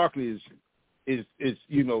Barkley, and Barkley is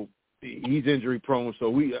he's injury prone,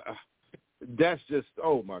 so that's just,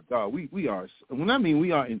 oh my God, we are, when I mean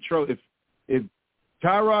we are in trouble. If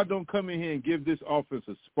Tyrod don't come in here and give this offense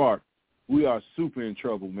a spark, we are super in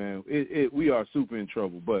trouble, man. We are super in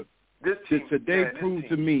trouble. But this team, today proved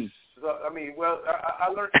to me. I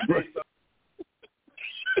learned today something.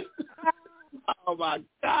 Oh my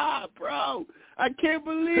God, bro! I can't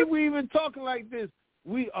believe we even talking like this.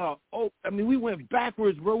 We went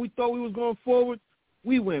backwards, bro. We thought we was going forward.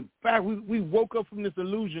 We went back. We woke up from this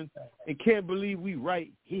illusion and can't believe we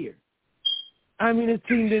right here. I mean, this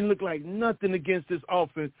team didn't look like nothing against this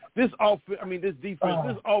offense. This defense.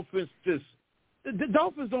 This offense just the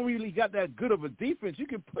Dolphins don't really got that good of a defense. You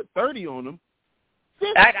can put 30 on them.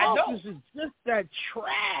 This offense is just that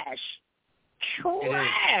trash,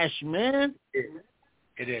 man.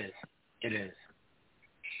 It is.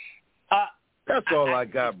 That's all I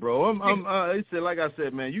got, bro. Like I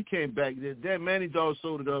said, man, you came back. That Manny Dog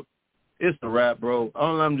sold it up. It's the wrap, bro.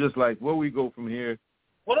 I'm just like, where we go from here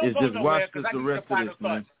is just watch the rest of this,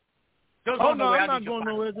 man. I'm not going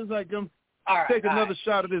nowhere. Just like take another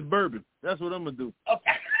shot of this bourbon. That's what I'm going to do.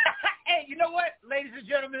 Okay. Hey, you know what, ladies and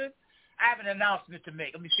gentlemen? I have an announcement to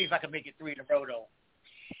make. Let me see if I can make it 3 in a row, though.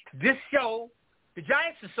 This show, the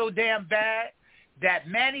Giants are so damn bad that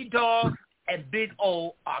Manny Dog and Big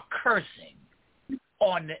O are cursing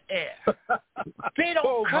on the air. They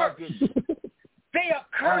don't curse. They are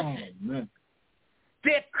cursing. Oh, man.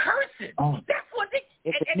 They're cursing. Oh. That's what they.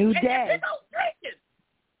 It's a new day.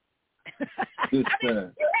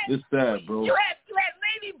 It's sad, bro. You had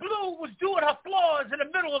Lady Blue was doing her floors in the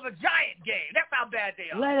middle of a Giant game. That's how bad they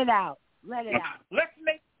are. Let it out.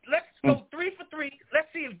 Let's go 3 for 3. Let's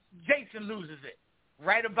see if Jason loses it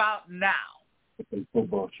right about now.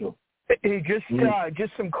 Football show. Hey,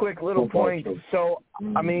 just some quick little points. So,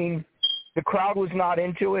 I mean, the crowd was not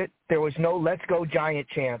into it. There was no "Let's Go Giant"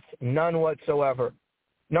 chance, none whatsoever.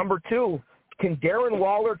 Number 2, can Darren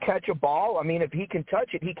Waller catch a ball? I mean, if he can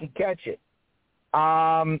touch it, he can catch it.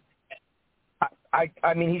 I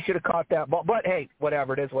mean, he should have caught that ball. But, hey,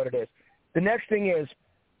 whatever, it is what it is. The next thing is,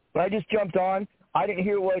 I just jumped on. I didn't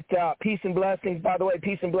hear what peace and blessings. By the way,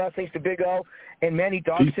 peace and blessings to Big O and Manny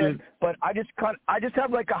Dog said. But I just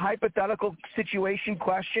have like a hypothetical situation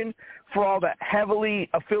question for all the heavily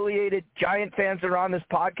affiliated Giant fans that are on this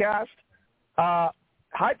podcast.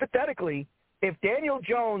 Hypothetically, if Daniel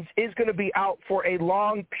Jones is going to be out for a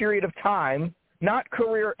long period of time, not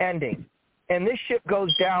career ending, and this ship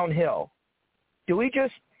goes downhill, do we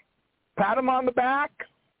just pat him on the back?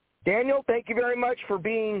 Daniel, thank you very much for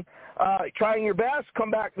being trying your best.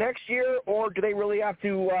 Come back next year, or do they really have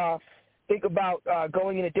to think about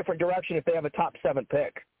going in a different direction if they have a top 7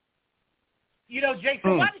 pick? You know,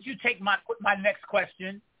 Jason, why did you take my next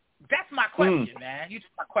question? That's my question, man. You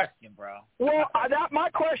took my question, bro. Well, my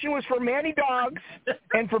question was for Manny Dogs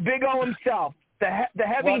and for Big O himself, the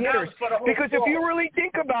heavy hitters. Because if you really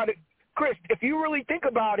think about it, Chris, if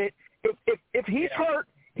he's hurt,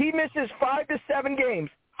 he misses 5 to 7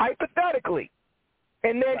 games. Hypothetically,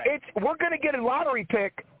 and then we're going to get a lottery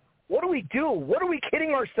pick. What do we do? What are we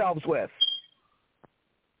kidding ourselves with?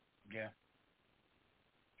 Yeah.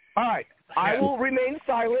 All right. I will remain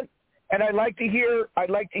silent, and I'd like to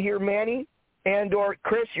hear Manny and or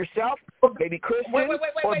Chris yourself, maybe Kristen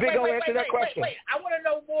or Big O answer that question. Wait. I want to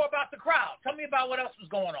know more about the crowd. Tell me about what else was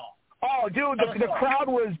going on. Oh, dude, the crowd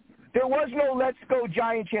there was no "Let's Go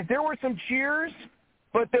Giant" chant. There were some cheers,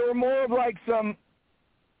 but there were more of like some.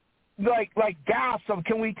 Like gasps of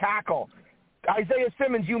 "Can we tackle?" Isaiah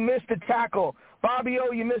Simmons, you missed a tackle. Bobby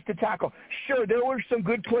O, you missed a tackle. Sure, there were some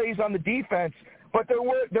good plays on the defense, but there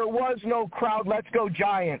was no crowd "Let's Go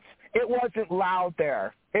Giants." It wasn't loud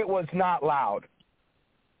there. It was not loud.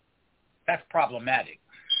 That's problematic.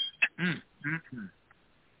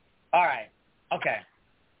 All right. Okay.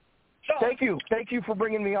 So, Thank you for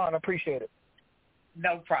bringing me on. I appreciate it.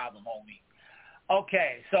 No problem, homie.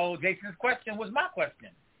 Okay, so Jason's question was my question.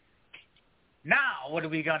 Now, what are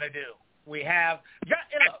we going to do? We have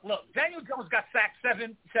 – look, Daniel Jones got sacked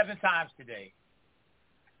seven times today.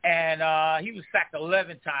 And he was sacked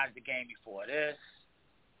 11 times the game before this.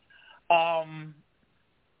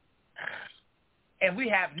 And we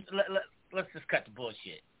have – let's just cut the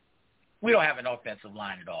bullshit. We don't have an offensive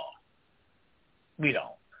line at all. We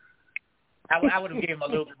don't. I would have given him a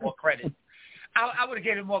little bit more credit. I would have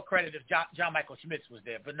given him more credit if John Michael Schmitz was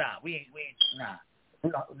there. But we ain't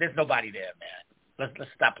there's nobody there, man. Let's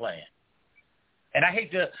stop playing. And I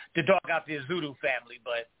hate to dog out the Azudu family,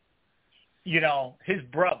 but, his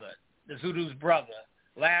brother, the Azudu's brother,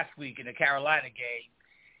 last week in the Carolina game,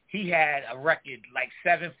 he had a record like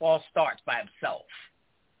 7 false starts by himself.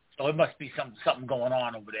 So it must be something going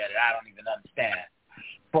on over there that I don't even understand.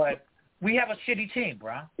 But we have a shitty team,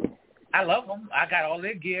 bro. I love them. I got all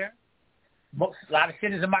their gear. A lot of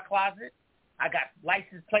shit is in my closet. I got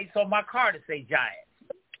license plates on my car to say Giants.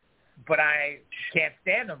 But I can't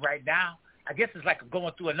stand them right now. I guess it's like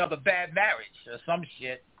going through another bad marriage or some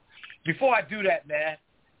shit. Before I do that, man,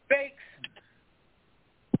 Bakes,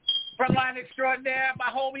 Frontline Extraordinaire, my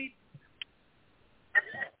homie,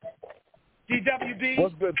 DWB.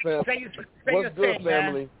 What's good, fam? What's good,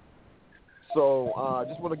 family? Man. So I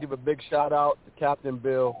just want to give a big shout-out to Captain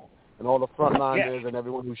Bill and all the frontliners and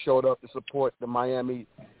everyone who showed up to support the Miami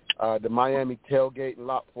tailgate in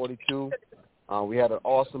Lot 42. We had an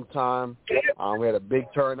awesome time. We had a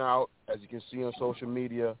big turnout, as you can see on social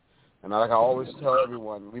media. And like I always tell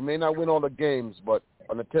everyone, we may not win all the games, but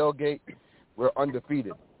on the tailgate, we're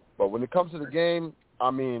undefeated. But when it comes to the game, I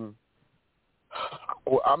mean,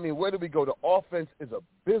 where do we go? The offense is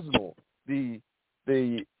abysmal. The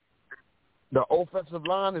offensive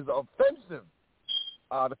line is offensive.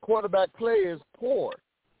 The quarterback play is poor.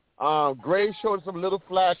 Gray showed some little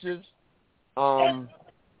flashes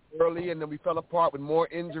early, and then we fell apart with more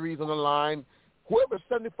injuries on the line. Whoever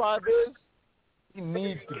 75 is, he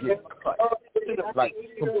needs to get cut, like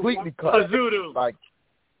completely cut. Azudu. Like,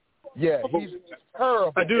 yeah, he's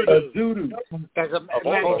terrible. Azudu.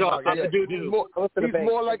 He's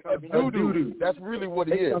more like a doo-doo. That's really what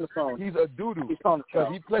he is. He's a doo-doo because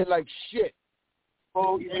he played like shit.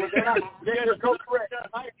 Oh, He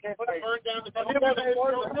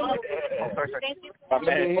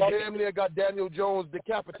damn near got Daniel Jones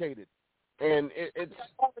decapitated. And it's,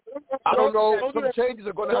 I don't know, some changes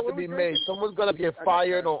are going to have to be made. Someone's going to get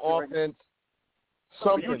fired on offense,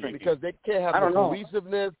 something, because they can't have the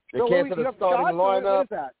cohesiveness. They can't set a starting lineup.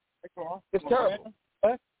 It's terrible.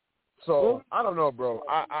 So, I don't know, bro.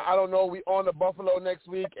 I don't know. We on to Buffalo next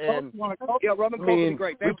week, and we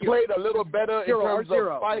played a little better in terms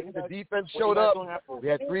of fight. The defense showed up. We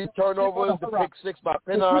had 3 turnovers. The pick 6 by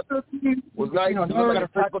Pinnock was nice. We looked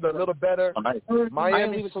like tackled a little better.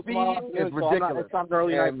 Miami's speed is ridiculous. It's not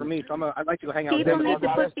early night for me, so I'd like to go hang out with People them. need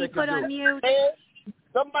to put on mute.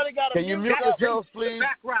 Somebody got Can you mute yourselves, please?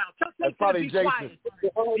 That's probably Jason.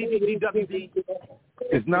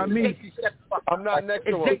 It's not me. I'm not next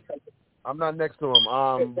to him.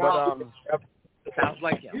 But sounds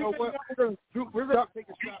like him. You know what? We're going to take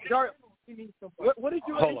a shot. What did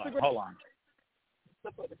you Hold on.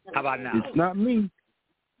 How about now? It's not me.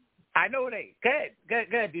 I know it ain't. Go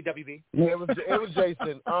ahead, DWB. Yeah, it was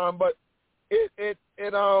Jason. But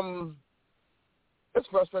it's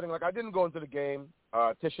frustrating. Like, I didn't go into the game.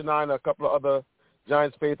 Tish and I and a couple of other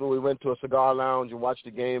Giants faithful, we went to a cigar lounge and watched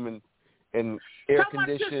the game in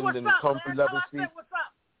air-conditioned and comfy leather seats. What's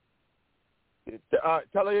up?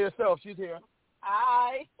 Tell her yourself. She's here.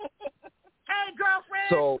 Hi. Hey, girlfriend.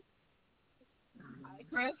 So, Hi,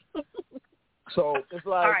 Chris. So it's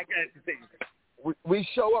like, all right, we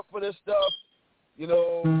show up for this stuff. You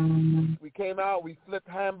know, we came out, we flipped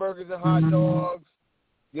hamburgers and hot dogs.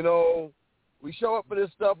 You know, we show up for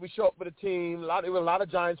this stuff. We show up for the team. There were a lot of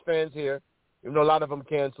Giants fans here, even though a lot of them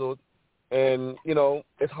canceled. And, you know,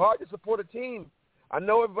 it's hard to support a team. I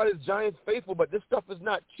know everybody's Giants faithful, but this stuff is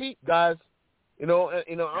not cheap, guys. I'm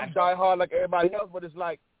diehard like everybody else, but it's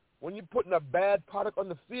like when you're putting a bad product on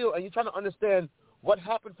the field and you're trying to understand what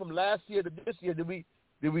happened from last year to this year. Did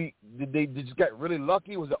they just get really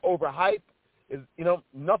lucky? Was it overhyped?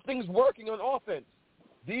 Nothing's working on offense.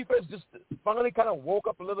 Defense just finally kind of woke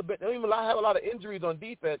up a little bit. They don't even have a lot of injuries on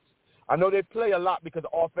defense. I know they play a lot because the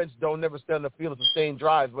offense don't never stay on the field to sustain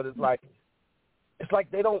drives, but it's like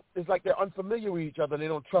they're unfamiliar with each other and they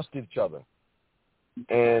don't trust each other.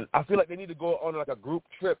 And I feel like they need to go on like a group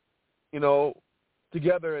trip,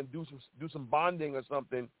 together and do some bonding or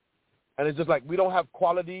something. And it's just like we don't have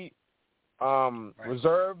quality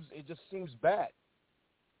reserves. It just seems bad.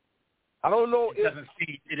 I don't know if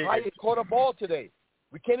Hyatt caught a ball today.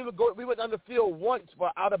 We can't even go. We went on the field once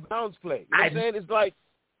for out of bounds play. You know what I'm saying? It's like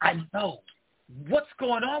I know what's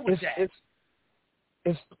going on with that.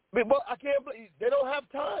 Well, I can't believe they don't have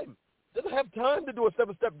time. They don't have time to do a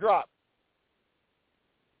 7-step drop.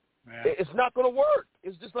 Yeah. It's not going to work.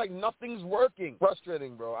 It's just like nothing's working.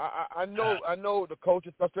 Frustrating, bro. I know the coach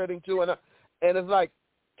is frustrating too, and it's like,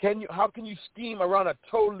 how can you scheme around a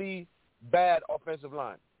totally bad offensive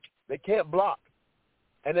line? They can't block,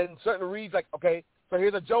 and then certain reads like, okay, so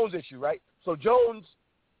here's a Jones issue, right? So Jones,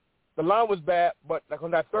 the line was bad, but like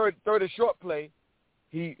on that third and short play,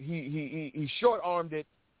 he short armed it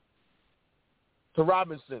to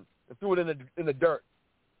Robinson and threw it in the dirt.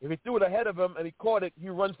 If he threw it ahead of him and he caught it, he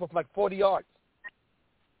runs for like 40 yards.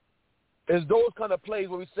 It's those kind of plays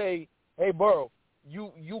where we say, hey, Burrow,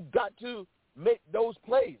 you got to make those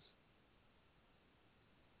plays.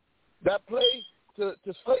 That play to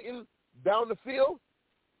Slayton down the field,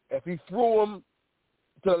 if he threw him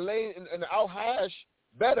to the lane and out hash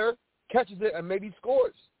better, catches it and maybe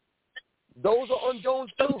scores. Those are on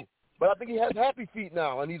Jones too. But I think he has happy feet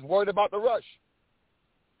now, and he's worried about the rush.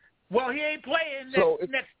 Well, he ain't playing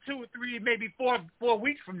next 2 or 3, maybe 4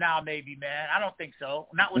 weeks from now, maybe, man. I don't think so.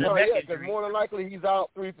 Not with a neck injury. Because more than likely he's out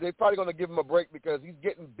 3. They're probably going to give him a break because he's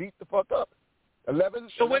getting beat the fuck up. 11.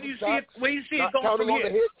 So where do you see it? Where do you see it going from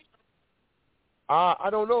here? I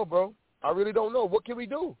don't know, bro. I really don't know. What can we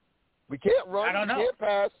do? We can't run. I don't know. We can't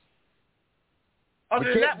pass.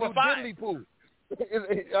 Other than that, we're fine. We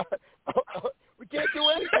can't do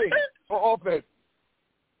anything on offense.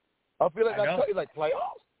 I feel like I tell you, like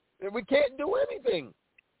playoffs. We can't do anything.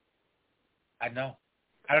 I know.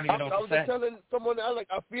 I don't even know what to say. I was just telling someone,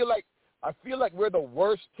 I feel like we're the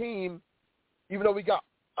worst team, even though we got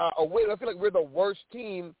a win. I feel like we're the worst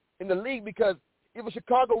team in the league because even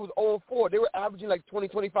Chicago was 0-4. They were averaging like 20,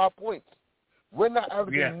 25 points. We're not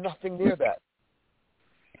averaging nothing near that.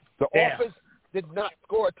 The offense did not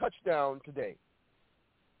score a touchdown today.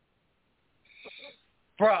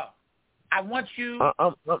 Bro, I want you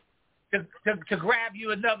to grab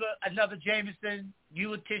you another Jameson.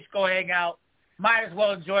 You and Tish go hang out. Might as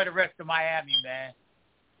well enjoy the rest of Miami, man.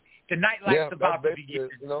 The nightlife's about to begin.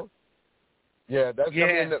 You know? Yeah, I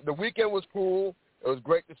mean, the weekend was cool. It was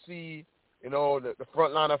great to see, the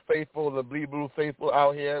front line of faithful, the Bleed Blue faithful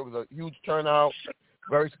out here. It was a huge turnout,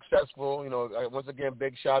 very successful. Once again,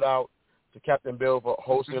 big shout out to Captain Bill for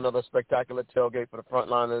hosting another spectacular tailgate for the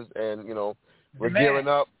frontliners. And, we're gearing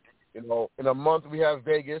up. In a month we have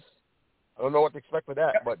Vegas. I don't know what to expect for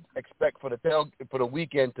that, but expect for the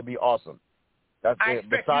weekend to be awesome. That's I it.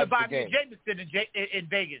 expect Besides you to buy the game. me Jameson in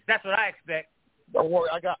Vegas. That's what I expect. Don't worry,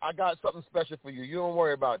 I got something special for you. You don't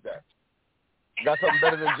worry about that. I got something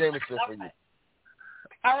better than Jameson for you.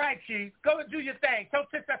 All right, Chief. Go and do your thing. Tell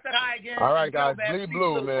Tiff I said hi again. All right, guys. Bleed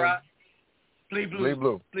blue, man. Bro. Bleed blue. Bleed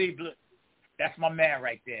blue. Bleed blue. That's my man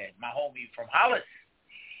right there. My homie from Hollis.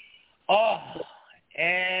 Oh,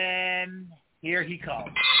 and here he comes.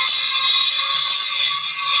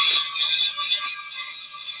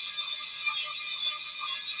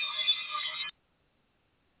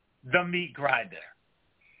 The meat grinder.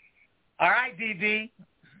 All right, DD.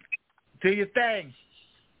 Do your thing.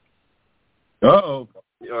 Uh-oh.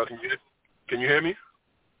 Can you hear me?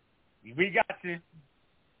 We got you.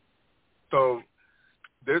 So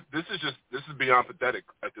this is beyond pathetic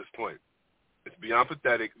at this point. It's beyond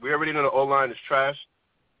pathetic. We already know the O-line is trash,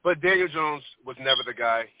 but Daniel Jones was never the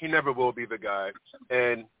guy. He never will be the guy.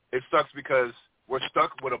 And it sucks because we're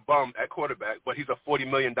stuck with a bum at quarterback, but he's a $40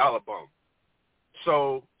 million bum.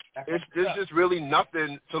 So there's just really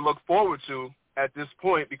nothing to look forward to at this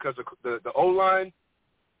point because the O-line,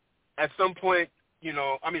 at some point,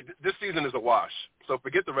 this season is a wash. So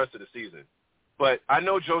forget the rest of the season. But I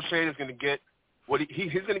know Joe Shane is going to get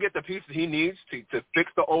he's going to get the pieces he needs to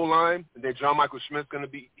fix the O-line, and then John Michael Schmidt's going to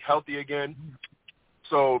be healthy again.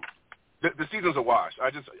 So the season's a wash.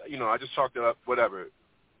 I just chalked it up, whatever.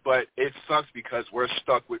 But it sucks because we're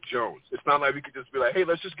stuck with Jones. It's not like we could just be like, hey,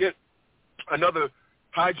 let's just get another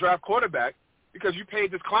high draft quarterback because you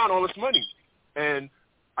paid this clown all this money. And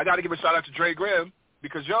I got to give a shout out to Dre Graham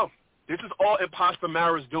because, this is all Imposter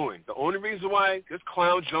Mara's doing. The only reason why this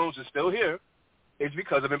clown Jones is still here is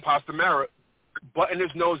because of Imposter Mara butting his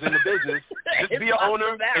nose in the business. Just be an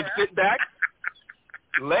owner and sit back.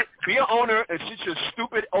 Be an owner and sit your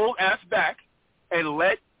stupid old ass back and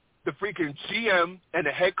let the freaking GM and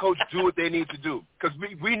the head coach do what they need to do. Because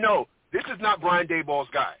we know this is not Brian Daboll's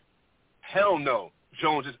guy. Hell no.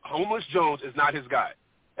 Homeless Jones is not his guy.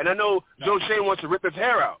 And I know Joe Shane wants to rip his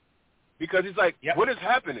hair out because he's like, what is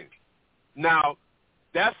happening? Now,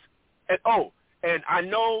 and I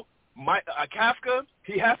know Kafka,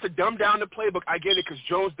 he has to dumb down the playbook. I get it because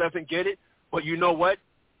Jones doesn't get it. But you know what?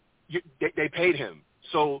 They paid him.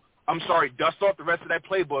 So, I'm sorry, dust off the rest of that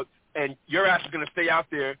playbook, and your ass is going to stay out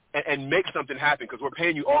there and make something happen because we're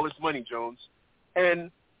paying you all this money, Jones. And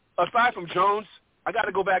aside from Jones, I got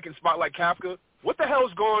to go back and spotlight Kafka. What the hell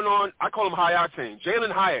is going on? I call him High Octane.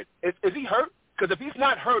 Jalen Hyatt. Is he hurt? Because if he's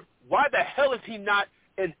not hurt, why the hell is he not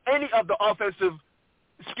in any of the offensive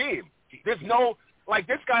scheme? There's no,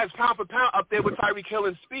 this guy's pound for pound up there with Tyreek Hill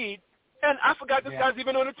and speed, and I forgot this guy's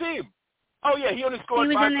even on the team. Oh, yeah, he only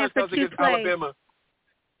scored 5 touchdowns against Alabama.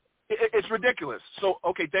 It's ridiculous. So,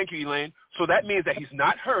 okay, thank you, Elaine. So that means that he's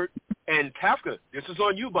not hurt, and Kafka, this is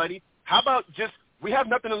on you, buddy. How about just We have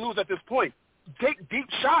nothing to lose at this point. Take deep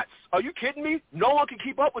shots. Are you kidding me? No one can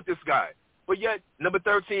keep up with this guy. But yet, number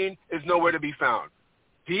 13 is nowhere to be found.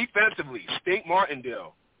 Defensively, Stink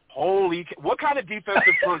Martindale. What kind of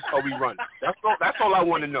defensive fronts are we running? That's all I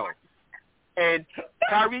want to know. And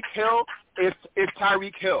Tyreek Hill is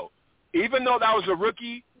Tyreek Hill. Even though that was a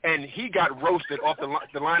rookie and he got roasted off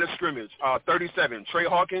the line of scrimmage, 37, Trey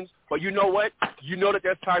Hawkins. But you know what? You know that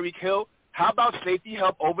that's Tyreek Hill. How about safety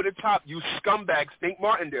help over the top, you scumbag Stink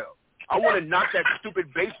Martindale? I want to knock that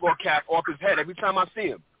stupid baseball cap off his head every time I see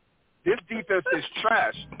him. This defense is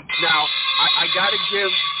trash. Now, I gotta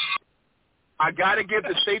give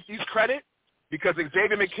the safeties credit because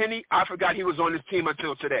Xavier McKinney, I forgot he was on this team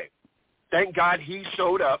until today. Thank God he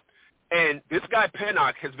showed up. And this guy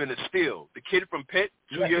Pennock has been a steal. The kid from Pitt,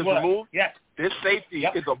 2 years removed. Yes. This safety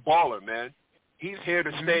is a baller, man. He's here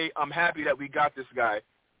to stay. I'm happy that we got this guy.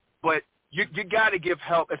 But you got to give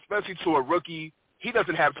help, especially to a rookie. He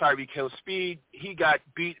doesn't have Tyreek Hill's speed. He got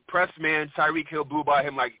beat, press man. Tyreek Hill blew by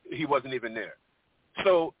him like he wasn't even there.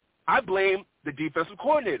 So I blame the defensive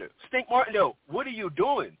coordinator. Stink Martindale, what are you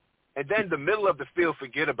doing? And then the middle of the field,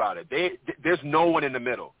 forget about it. There's no one in the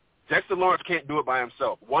middle. Dexter Lawrence can't do it by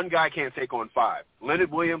himself. One guy can't take on five. Leonard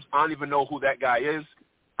Williams, I don't even know who that guy is.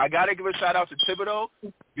 I got to give a shout-out to Thibodeau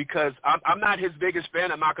because I'm not his biggest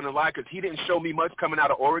fan, I'm not going to lie, because he didn't show me much coming out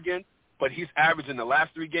of Oregon, but he's averaging the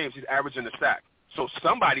last 3 games, he's averaging a sack. So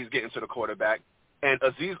somebody's getting to the quarterback. And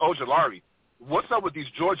Azeez Ojulari, what's up with these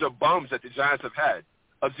Georgia bums that the Giants have had?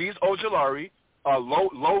 Azeez Ojulari,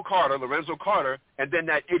 Lorenzo Carter, and then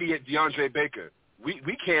that idiot DeAndre Baker.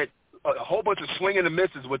 We can't. A whole bunch of swinging and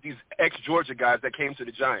misses with these ex-Georgia guys that came to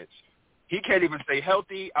the Giants. He can't even stay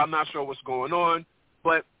healthy. I'm not sure what's going on.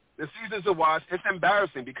 But the season's a wash. It's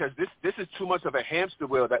embarrassing because this is too much of a hamster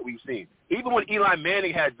wheel that we've seen. Even when Eli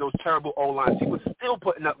Manning had those terrible O-lines, he was still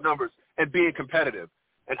putting up numbers and being competitive.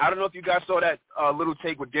 And I don't know if you guys saw that little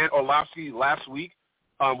take with Dan Orlovsky last week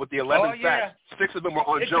with the 11 sacks. 6 of them were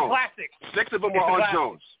on Jones. 6 of them were on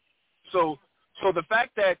Jones. So the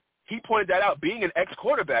fact that he pointed that out, being an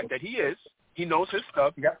ex-quarterback that he is, he knows his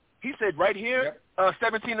stuff. Yep. He said right here,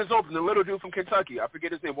 17 is open. The little dude from Kentucky, I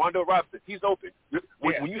forget his name, Wando Robson, he's open.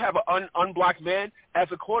 When you have an unblocked man as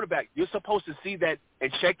a quarterback, you're supposed to see that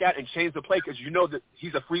and check that and change the play because you know that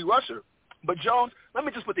he's a free rusher. But Jones, let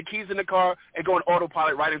me just put the keys in the car and go on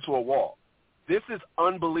autopilot right into a wall. This is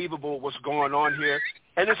unbelievable what's going on here,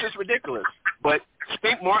 and it's just ridiculous. But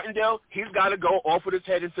Stink Martindale, he's got to go off with his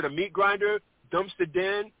head into the meat grinder, dumpster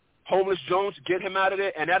den, Homeless Jones, get him out of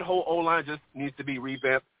there, and that whole O-line just needs to be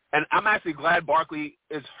revamped. And I'm actually glad Barkley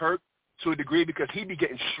is hurt to a degree because he'd be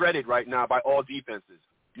getting shredded right now by all defenses.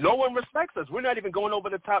 No one respects us. We're not even going over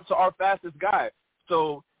the top to our fastest guy.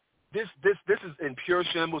 So this is in pure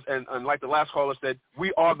shambles, and like the last caller said,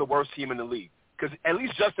 we are the worst team in the league. Because at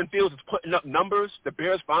least Justin Fields is putting up numbers. The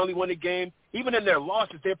Bears finally won a game. Even in their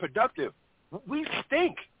losses, they're productive. We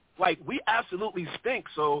stink. Like, we absolutely stink.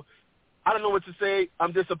 So I don't know what to say.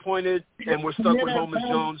 I'm disappointed, and we're stuck with Homeless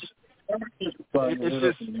Jones. It's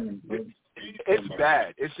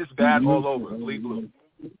bad. It's just bad all over. Bleed blue.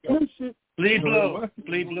 Bleed blue.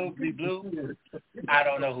 Bleed blue. Bleed blue. I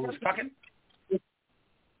don't know who's talking,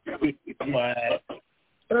 but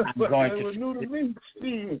I'm going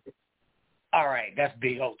to. All right, that's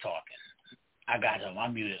Big O talking. I got him. I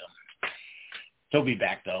muted him. He'll be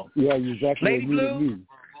back though. Yeah, exactly. Lady Blue.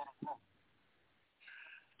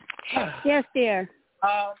 Yes, dear.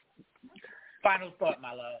 Final thought,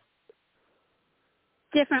 my love.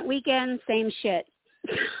 Different weekend, same shit.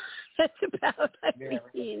 That's about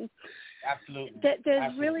everything. Absolutely.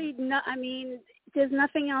 There's really no. I mean, there's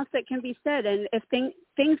nothing else that can be said. And if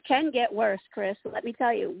things can get worse, Chris, let me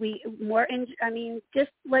tell you,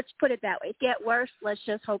 just let's put it that way. Get worse. Let's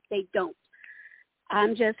just hope they don't.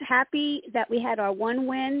 I'm just happy that we had our one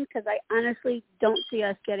win because I honestly don't see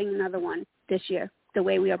us getting another one this year. The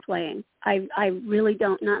way we are playing, I really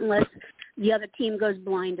don't. Not unless the other team goes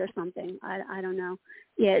blind or something. I don't know.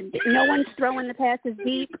 Yeah, no one's throwing the passes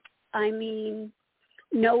deep. I mean,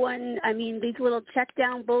 no one. I mean, these little check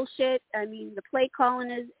down bullshit. I mean, the play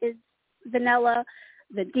calling is vanilla.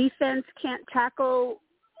 The defense can't tackle.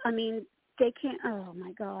 I mean, they can't. Oh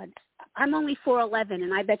my God, I'm only 4'11",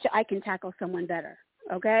 and I bet you I can tackle someone better.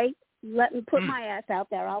 Okay. Let me put my ass out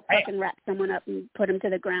there. I'll fucking wrap someone up and put them to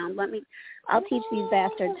the ground. I'll teach these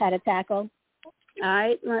bastards how to tackle.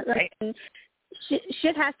 All right?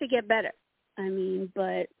 Shit has to get better. I mean,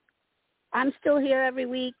 but I'm still here every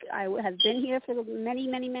week. I have been here for many,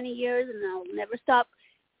 many, many years, and I'll never stop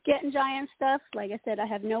getting Giant stuff. Like I said, I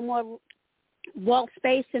have no more wall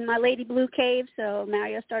space in my Lady Blue cave, so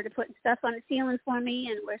Mario started putting stuff on the ceiling for me,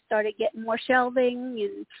 and we started getting more shelving.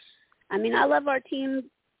 And I mean, I love our team,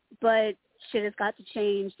 but shit has got to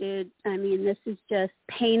change, dude. I mean, this is just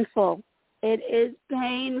painful. It is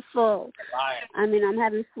painful. I mean, I'm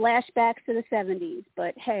having flashbacks to the 70s,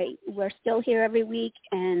 but hey, we're still here every week,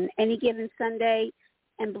 and any given Sunday,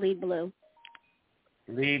 and bleed blue.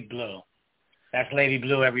 Bleed blue. That's Lady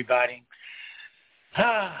Blue, everybody.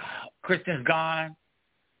 Kristen's gone.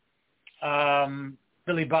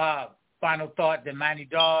 Billy Bob, final thought, then Mighty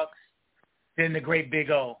Dogs, then the great Big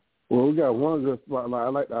O. Well, we got one good spot. I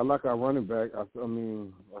like our running back. I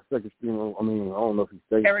mean, our second string. I mean, I don't know if he's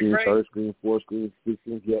second string, third string, fourth string, fifth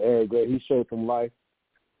string. Yeah, Eric Gray. He showed some life.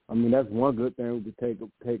 I mean, that's one good thing we could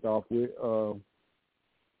take off with. Oh,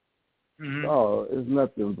 it's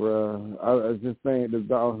nothing, bro. I just think the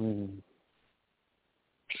Dolphins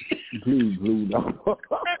blue dog.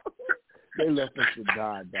 They left us to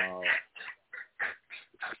die, dog.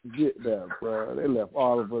 Get that, bro. They left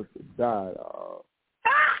all of us to die, dog.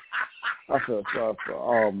 I feel sorry for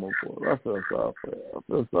all my boys. I feel sorry for them. I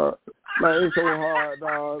feel sorry. Like, it's so hard,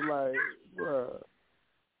 dog. Like, bro.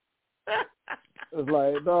 It's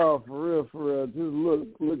like, dog, for real. Just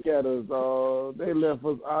look at us, dog. They left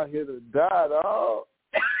us out here to die, dog.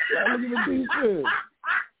 Like, look at the defense.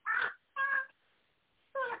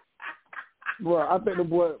 Bro, I think the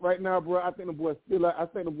boy right now, bro. I think the boy's still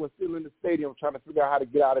in the stadium trying to figure out how to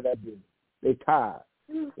get out of that business. They tired.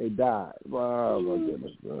 They died. Oh my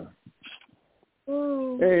goodness, bro.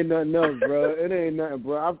 It ain't nothing else, bro. It ain't nothing,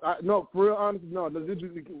 bro. No, for real, honestly, no.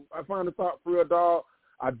 I find the thought for real, dog.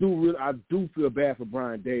 I do feel bad for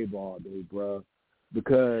Brian Daboll, dude, bro,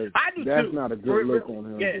 because that's too. Not a good look on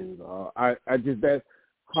him, dude. I just that's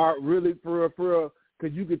hard, really, for real,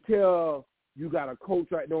 because you could tell you got a coach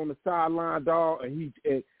right there on the sideline, dog, and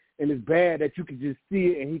it's bad that you can just see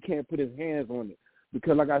it and he can't put his hands on it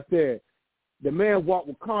because, like I said, the man walked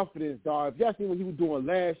with confidence, dog. If y'all seen what he was doing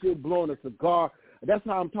last year, blowing a cigar, that's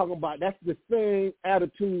how I'm talking about. That's the same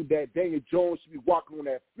attitude that Daniel Jones should be walking on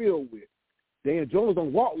that field with. Daniel Jones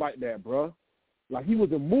don't walk like that, bro. Like, he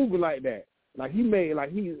wasn't moving like that. Like, now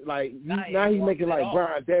he's making like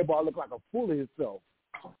Brian Daboll look like a fool of himself.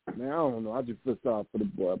 Man, I don't know. I just feel sorry for the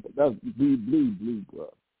boy, but that's bleed,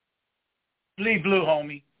 bro. Bleed blue,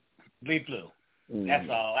 homie. Bleed blue. That's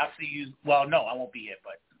all. I'll see you. Well, no, I won't be here,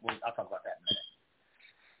 but I'll talk about that in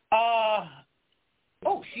a minute.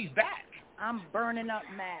 Oh, she's back. I'm burning up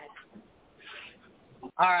mad.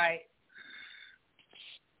 All right.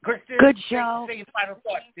 Kristen, good show. Say your final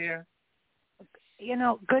thoughts, dear. You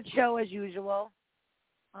know, good show as usual.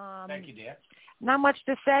 Thank you, dear. Not much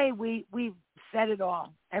to say. We've said it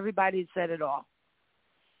all. Everybody's said it all.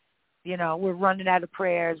 You know, we're running out of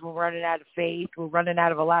prayers. We're running out of faith. We're running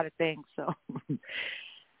out of a lot of things. So,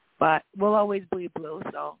 but we'll always bleed blue.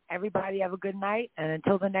 So everybody have a good night. And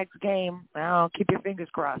until the next game, keep your fingers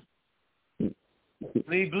crossed.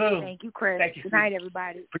 Bleed blue. Thank you, Chris. Thank you. Good night,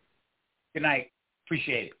 everybody. Good night.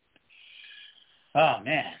 Appreciate it. Oh,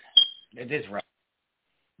 man. It is rough.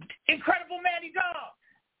 Incredible Manny Dog.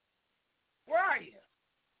 Where are you?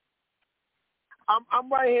 I'm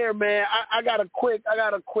right here, man. I got a quick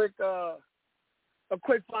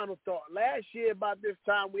final thought. Last year about this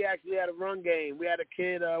time we actually had a run game. We had a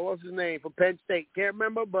kid, what's his name, from Penn State. Can't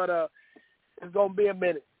remember, but it's gonna be a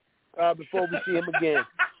minute before we see him again.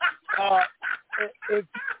 If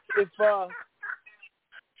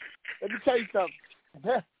let me tell you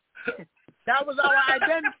something. That was our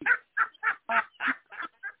identity.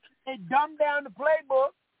 They dumbed down the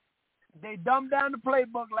playbook. They dumbed down the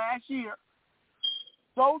playbook last year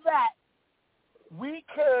so that we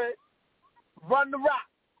could run the rock.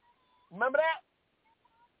 Remember that?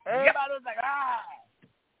 Everybody was like,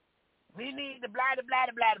 we need the blah, blah,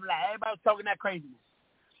 blah, blah, blah. Everybody was talking that craziness.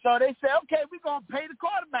 So they said, okay, we're going to pay the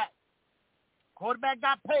quarterback. Quarterback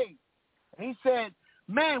got paid. And he said,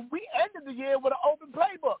 man, we ended the year with an open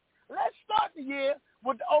playbook. Let's start the year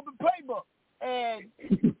with the open playbook. And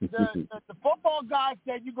the football guy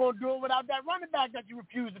said you're going to do it without that running back that you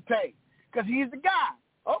refuse to pay because he's the guy.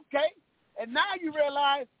 Okay. And now you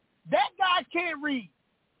realize that guy can't read.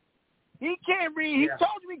 He can't read. He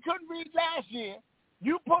told you he couldn't read last year.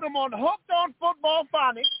 You put him on hooked on football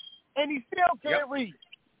phonics, and he still can't read.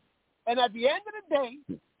 And at the end of the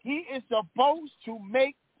day, he is supposed to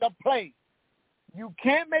make the play. You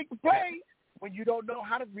can't make the play when you don't know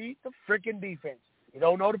how to read the freaking defense. You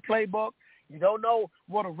don't know the playbook. You don't know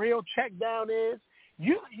what a real check down is.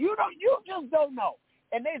 You just don't know.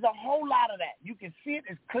 And there's a whole lot of that. You can see it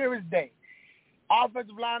as clear as day.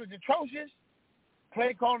 Offensive line is atrocious.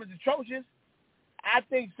 Play calling is atrocious. I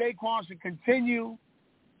think Saquon should continue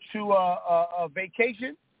to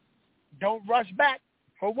vacation. Don't rush back.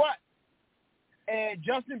 For what? And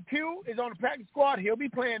Justin Pugh is on the practice squad. He'll be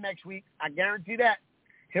playing next week. I guarantee that.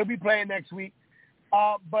 He'll be playing next week.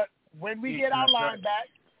 But when we get our line back,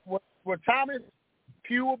 with Thomas,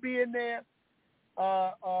 Pugh will be in there.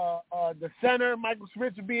 The center, Michael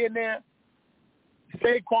Smith, will be in there.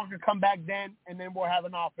 Saquon can come back then, and then we'll have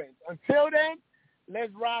an offense. Until then,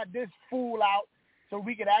 let's ride this fool out so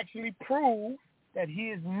we can actually prove that he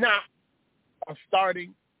is not a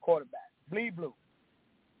starting quarterback. Bleed blue.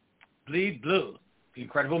 Bleed blue. The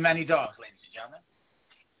incredible Manny Dogs, ladies and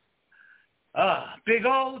gentlemen. Big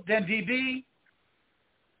O, then DB.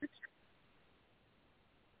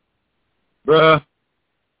 Bruh.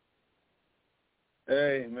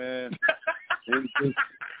 Hey, man.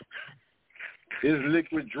 It's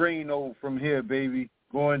liquid Drano from here, baby.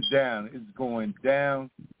 Going down. It's going down.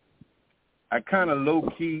 I kind of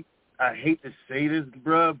low-key, I hate to say this,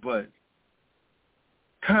 bruh, but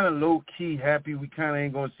kind of low-key happy we kind of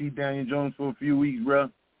ain't going to see Daniel Jones for a few weeks,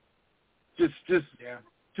 bruh. Just to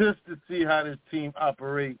see how this team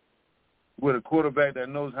operates with a quarterback that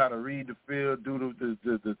knows how to read the field, do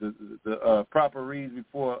the proper reads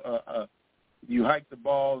before you hike the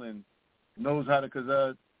ball, and knows how to,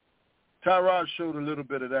 because Tyrod showed a little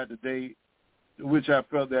bit of that today, which I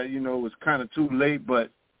felt that, was kind of too late,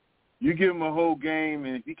 but you give him a whole game,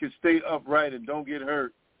 and if he can stay upright and don't get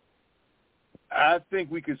hurt, I think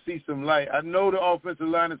we could see some light. I know the offensive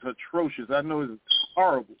line is atrocious. I know it's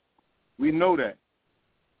horrible. We know that,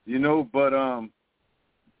 but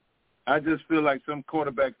I just feel like some good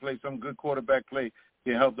quarterback play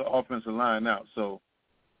can help the offensive line out. So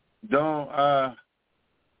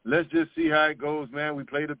let's just see how it goes, man. We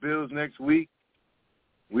play the Bills next week.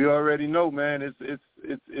 We already know, man.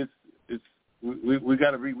 We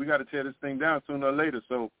got to tear this thing down sooner or later.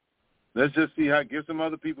 So let's just see give some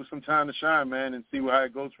other people some time to shine, man, and see how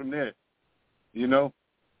it goes from there. Bleed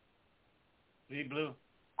blue.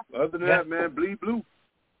 Other than that, man, bleed blue.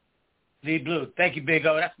 Bleed blue. Thank you, Big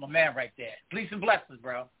O. That's my man right there. Peace and blessings,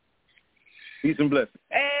 bro. Peace and blessings.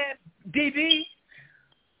 And DB,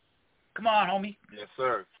 come on, homie. Yes,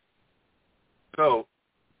 sir. So,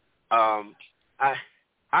 I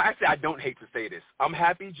don't hate to say this. I'm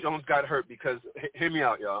happy Jones got hurt because, hear me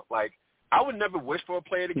out, y'all. Like, I would never wish for a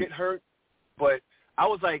player to get hurt, but I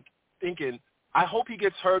was, thinking, I hope he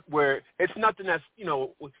gets hurt where it's nothing that's,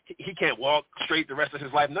 he can't walk straight the rest of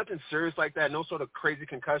his life, nothing serious like that, no sort of crazy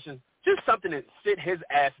concussion, just something that sit his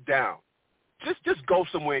ass down. Just go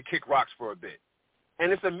somewhere and kick rocks for a bit.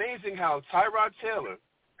 And it's amazing how Tyrod Taylor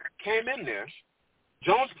came in there.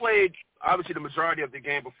 Jones played, obviously, the majority of the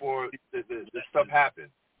game before the stuff happened.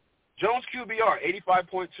 Jones QBR,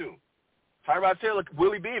 85.2. Tyrod Taylor,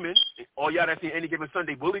 Willie Beeman, all y'all that see Any Given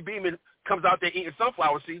Sunday, Willie Beeman comes out there eating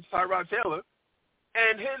sunflower seeds, Tyrod Taylor,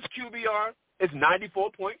 and his QBR is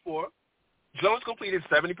 94.4. Jones completed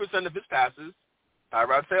 70% of his passes.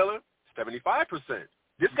 Tyrod Taylor, 75%.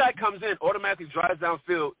 This guy comes in, automatically drives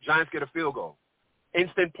downfield, Giants get a field goal.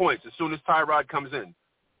 Instant points as soon as Tyrod comes in.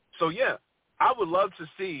 So, yeah, I would love to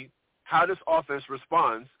see how this offense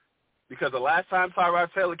responds, because the last time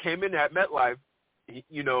Tyrod Taylor came in at MetLife,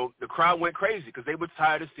 the crowd went crazy because they were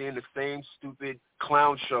tired of seeing the same stupid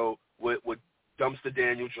clown show with dumpster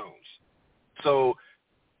Daniel Jones. So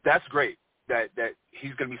that's great that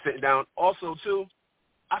he's going to be sitting down. Also, too,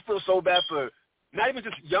 I feel so bad for not even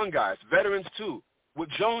just young guys, veterans, too. With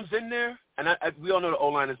Jones in there, and we all know the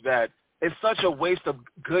O-line is bad, it's such a waste of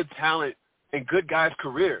good talent and good guys'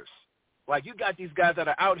 careers. Like, you got these guys that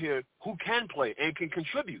are out here who can play and can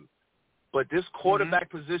contribute. But this quarterback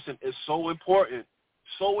position is so important,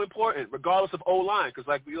 regardless of O-line,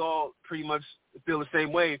 because, we all pretty much feel the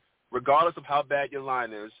same way, regardless of how bad your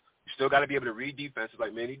line is. You still got to be able to read defenses,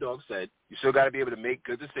 like Manny Dog said. You still got to be able to make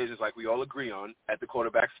good decisions like we all agree on at the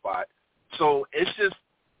quarterback spot. So it's just,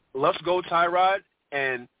 let's go Tyrod,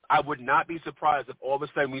 and I would not be surprised if all of a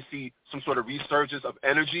sudden we see some sort of resurgence of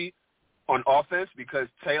energy on offense, because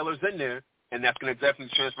Taylor's in there, and that's going to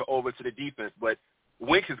definitely transfer over to the defense. But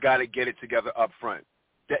Wink has got to get it together up front.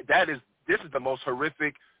 This is the most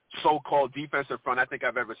horrific so-called defensive front I think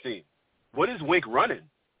I've ever seen. What is Wink running?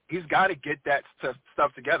 He's got to get that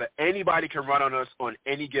stuff together. Anybody can run on us on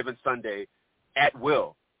any given Sunday at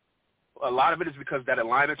will. A lot of it is because of that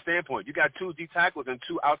alignment standpoint. You got 2 D tackles and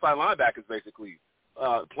 2 outside linebackers basically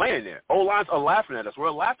playing there. O-lines are laughing at us. We're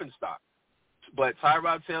a laughing stock. But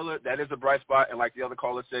Tyrod Taylor, that is a bright spot. And like the other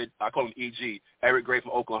caller said, I call him EG, Eric Gray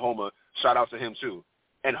from Oklahoma. Shout out to him too.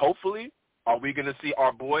 And hopefully, are we going to see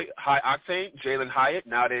our boy, High Octane, Jalen Hyatt,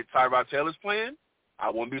 now that Tyrod Taylor's playing? I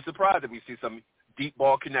won't be surprised if we see some deep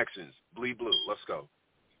ball connections. Bleed blue. Let's go.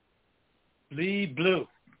 Bleed blue.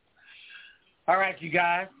 All right, you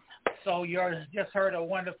guys. So you just heard a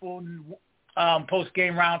wonderful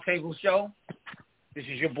post-game roundtable show. This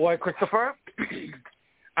is your boy, Christopher.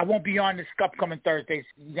 I won't be on this upcoming Thursday.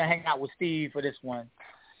 You're going to hang out with Steve for this one.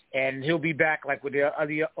 And he'll be back like with the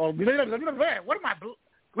other. What am I?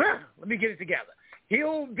 Let me get it together.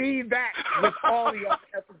 He'll be back with all the other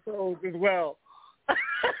episodes as well.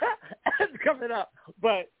 It's coming up.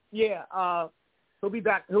 But yeah, he'll be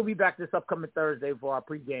back. He'll be back this upcoming Thursday for our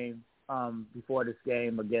pregame before this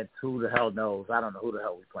game against who the hell knows. I don't know who the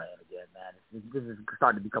hell we're playing again, man. This is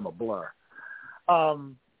starting to become a blur.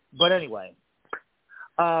 But anyway,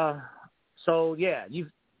 so yeah,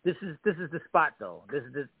 this is the spot though. This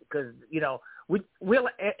is because we'll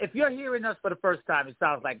if you're hearing us for the first time, it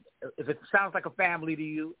sounds like a family to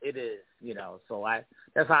you, it is. So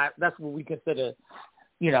that's what we consider,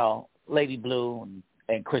 Lady Blue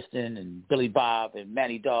and Kristen and Billy Bob and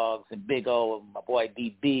Manny Dogs and Big O and my boy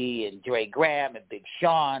DB and Dre Graham and Big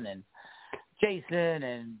Sean and Jason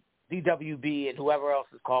and DWB and whoever else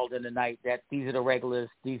is called in tonight. That these are the regulars.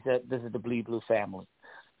 This is the Bleed Blue family.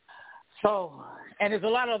 So, and there's a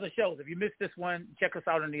lot of other shows. If you missed this one, check us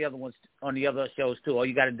out on the other ones, on the other shows too. All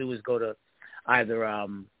you got to do is go to either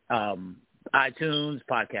iTunes,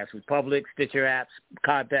 Podcast Republic, Stitcher apps,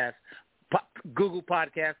 Podcast, Google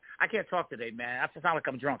Podcasts. I can't talk today, man. I sound like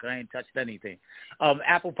I'm drunk. I ain't touched anything.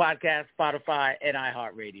 Apple Podcasts, Spotify, and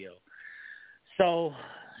iHeartRadio. So,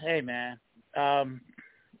 hey, man,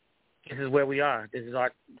 this is where we are. This is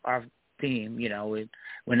our team.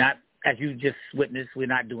 We're not. As you just witnessed, we're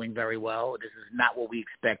not doing very well. This is not what we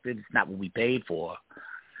expected. It's not what we paid for.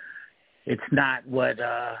 It's not what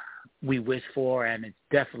we wished for, and it's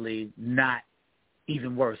definitely not,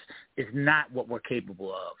 even worse, it's not what we're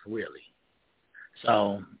capable of, really.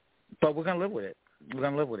 So, but we're going to live with it. We're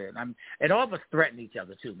going to live with it. And all of us threaten each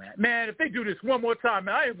other, too, man. Man, if they do this one more time,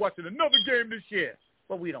 man, I ain't watching another game this year.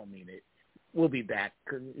 But we don't mean it. We'll be back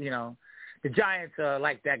because, the Giants are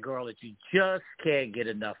like that girl that you just can't get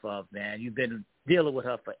enough of, man. You've been dealing with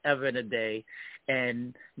her forever and a day,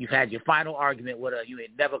 and you've had your final argument with her. You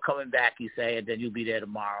ain't never coming back, you say, and then you'll be there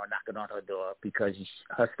tomorrow knocking on her door because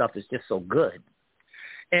her stuff is just so good.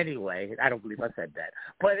 Anyway, I don't believe I said that.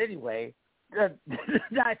 But anyway,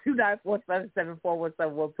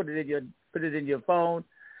 929-477-4171, put it in your phone.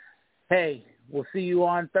 Hey, we'll see you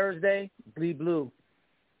on Thursday. Bleed Blue.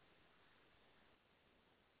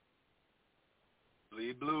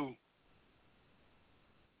 Bleed blue.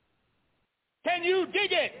 Can you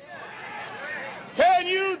dig it? Can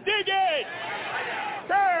you dig it?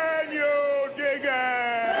 Can you dig it?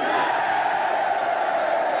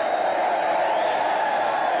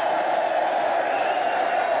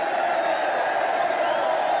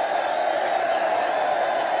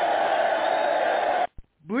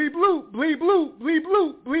 Bleed blue, bleed blue, bleed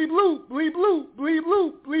blue, bleed blue, bleed blue, bleed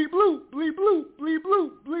blue, bleed blue, bleed blue, bleed blue,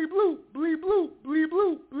 bleed blue, bleed blue, bleed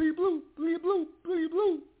blue, bleed blue, bleed blue, bleed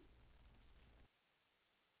blue.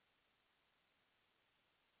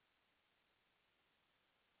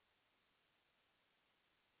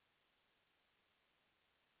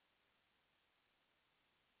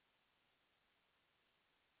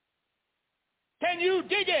 Can you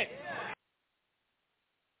dig it?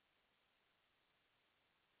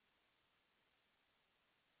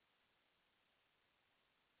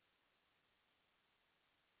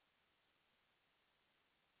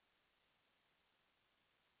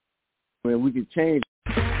 Man, we could change.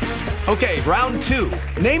 Okay, round two.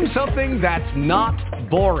 Name something that's not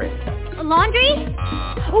boring. A laundry?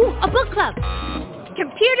 Ooh, a book club.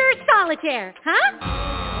 Computer solitaire, huh?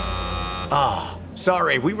 Ah,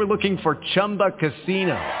 sorry, we were looking for Chumba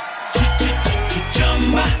Casino.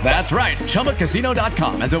 That's right,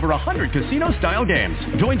 ChumbaCasino.com has over 100 casino-style games.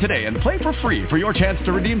 Join today and play for free for your chance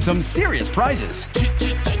to redeem some serious prizes.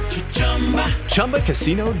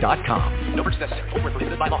 ChumbaCasino.com. No purchase necessary. Void where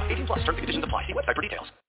prohibited by law. 18+ terms and conditions apply. See website for details.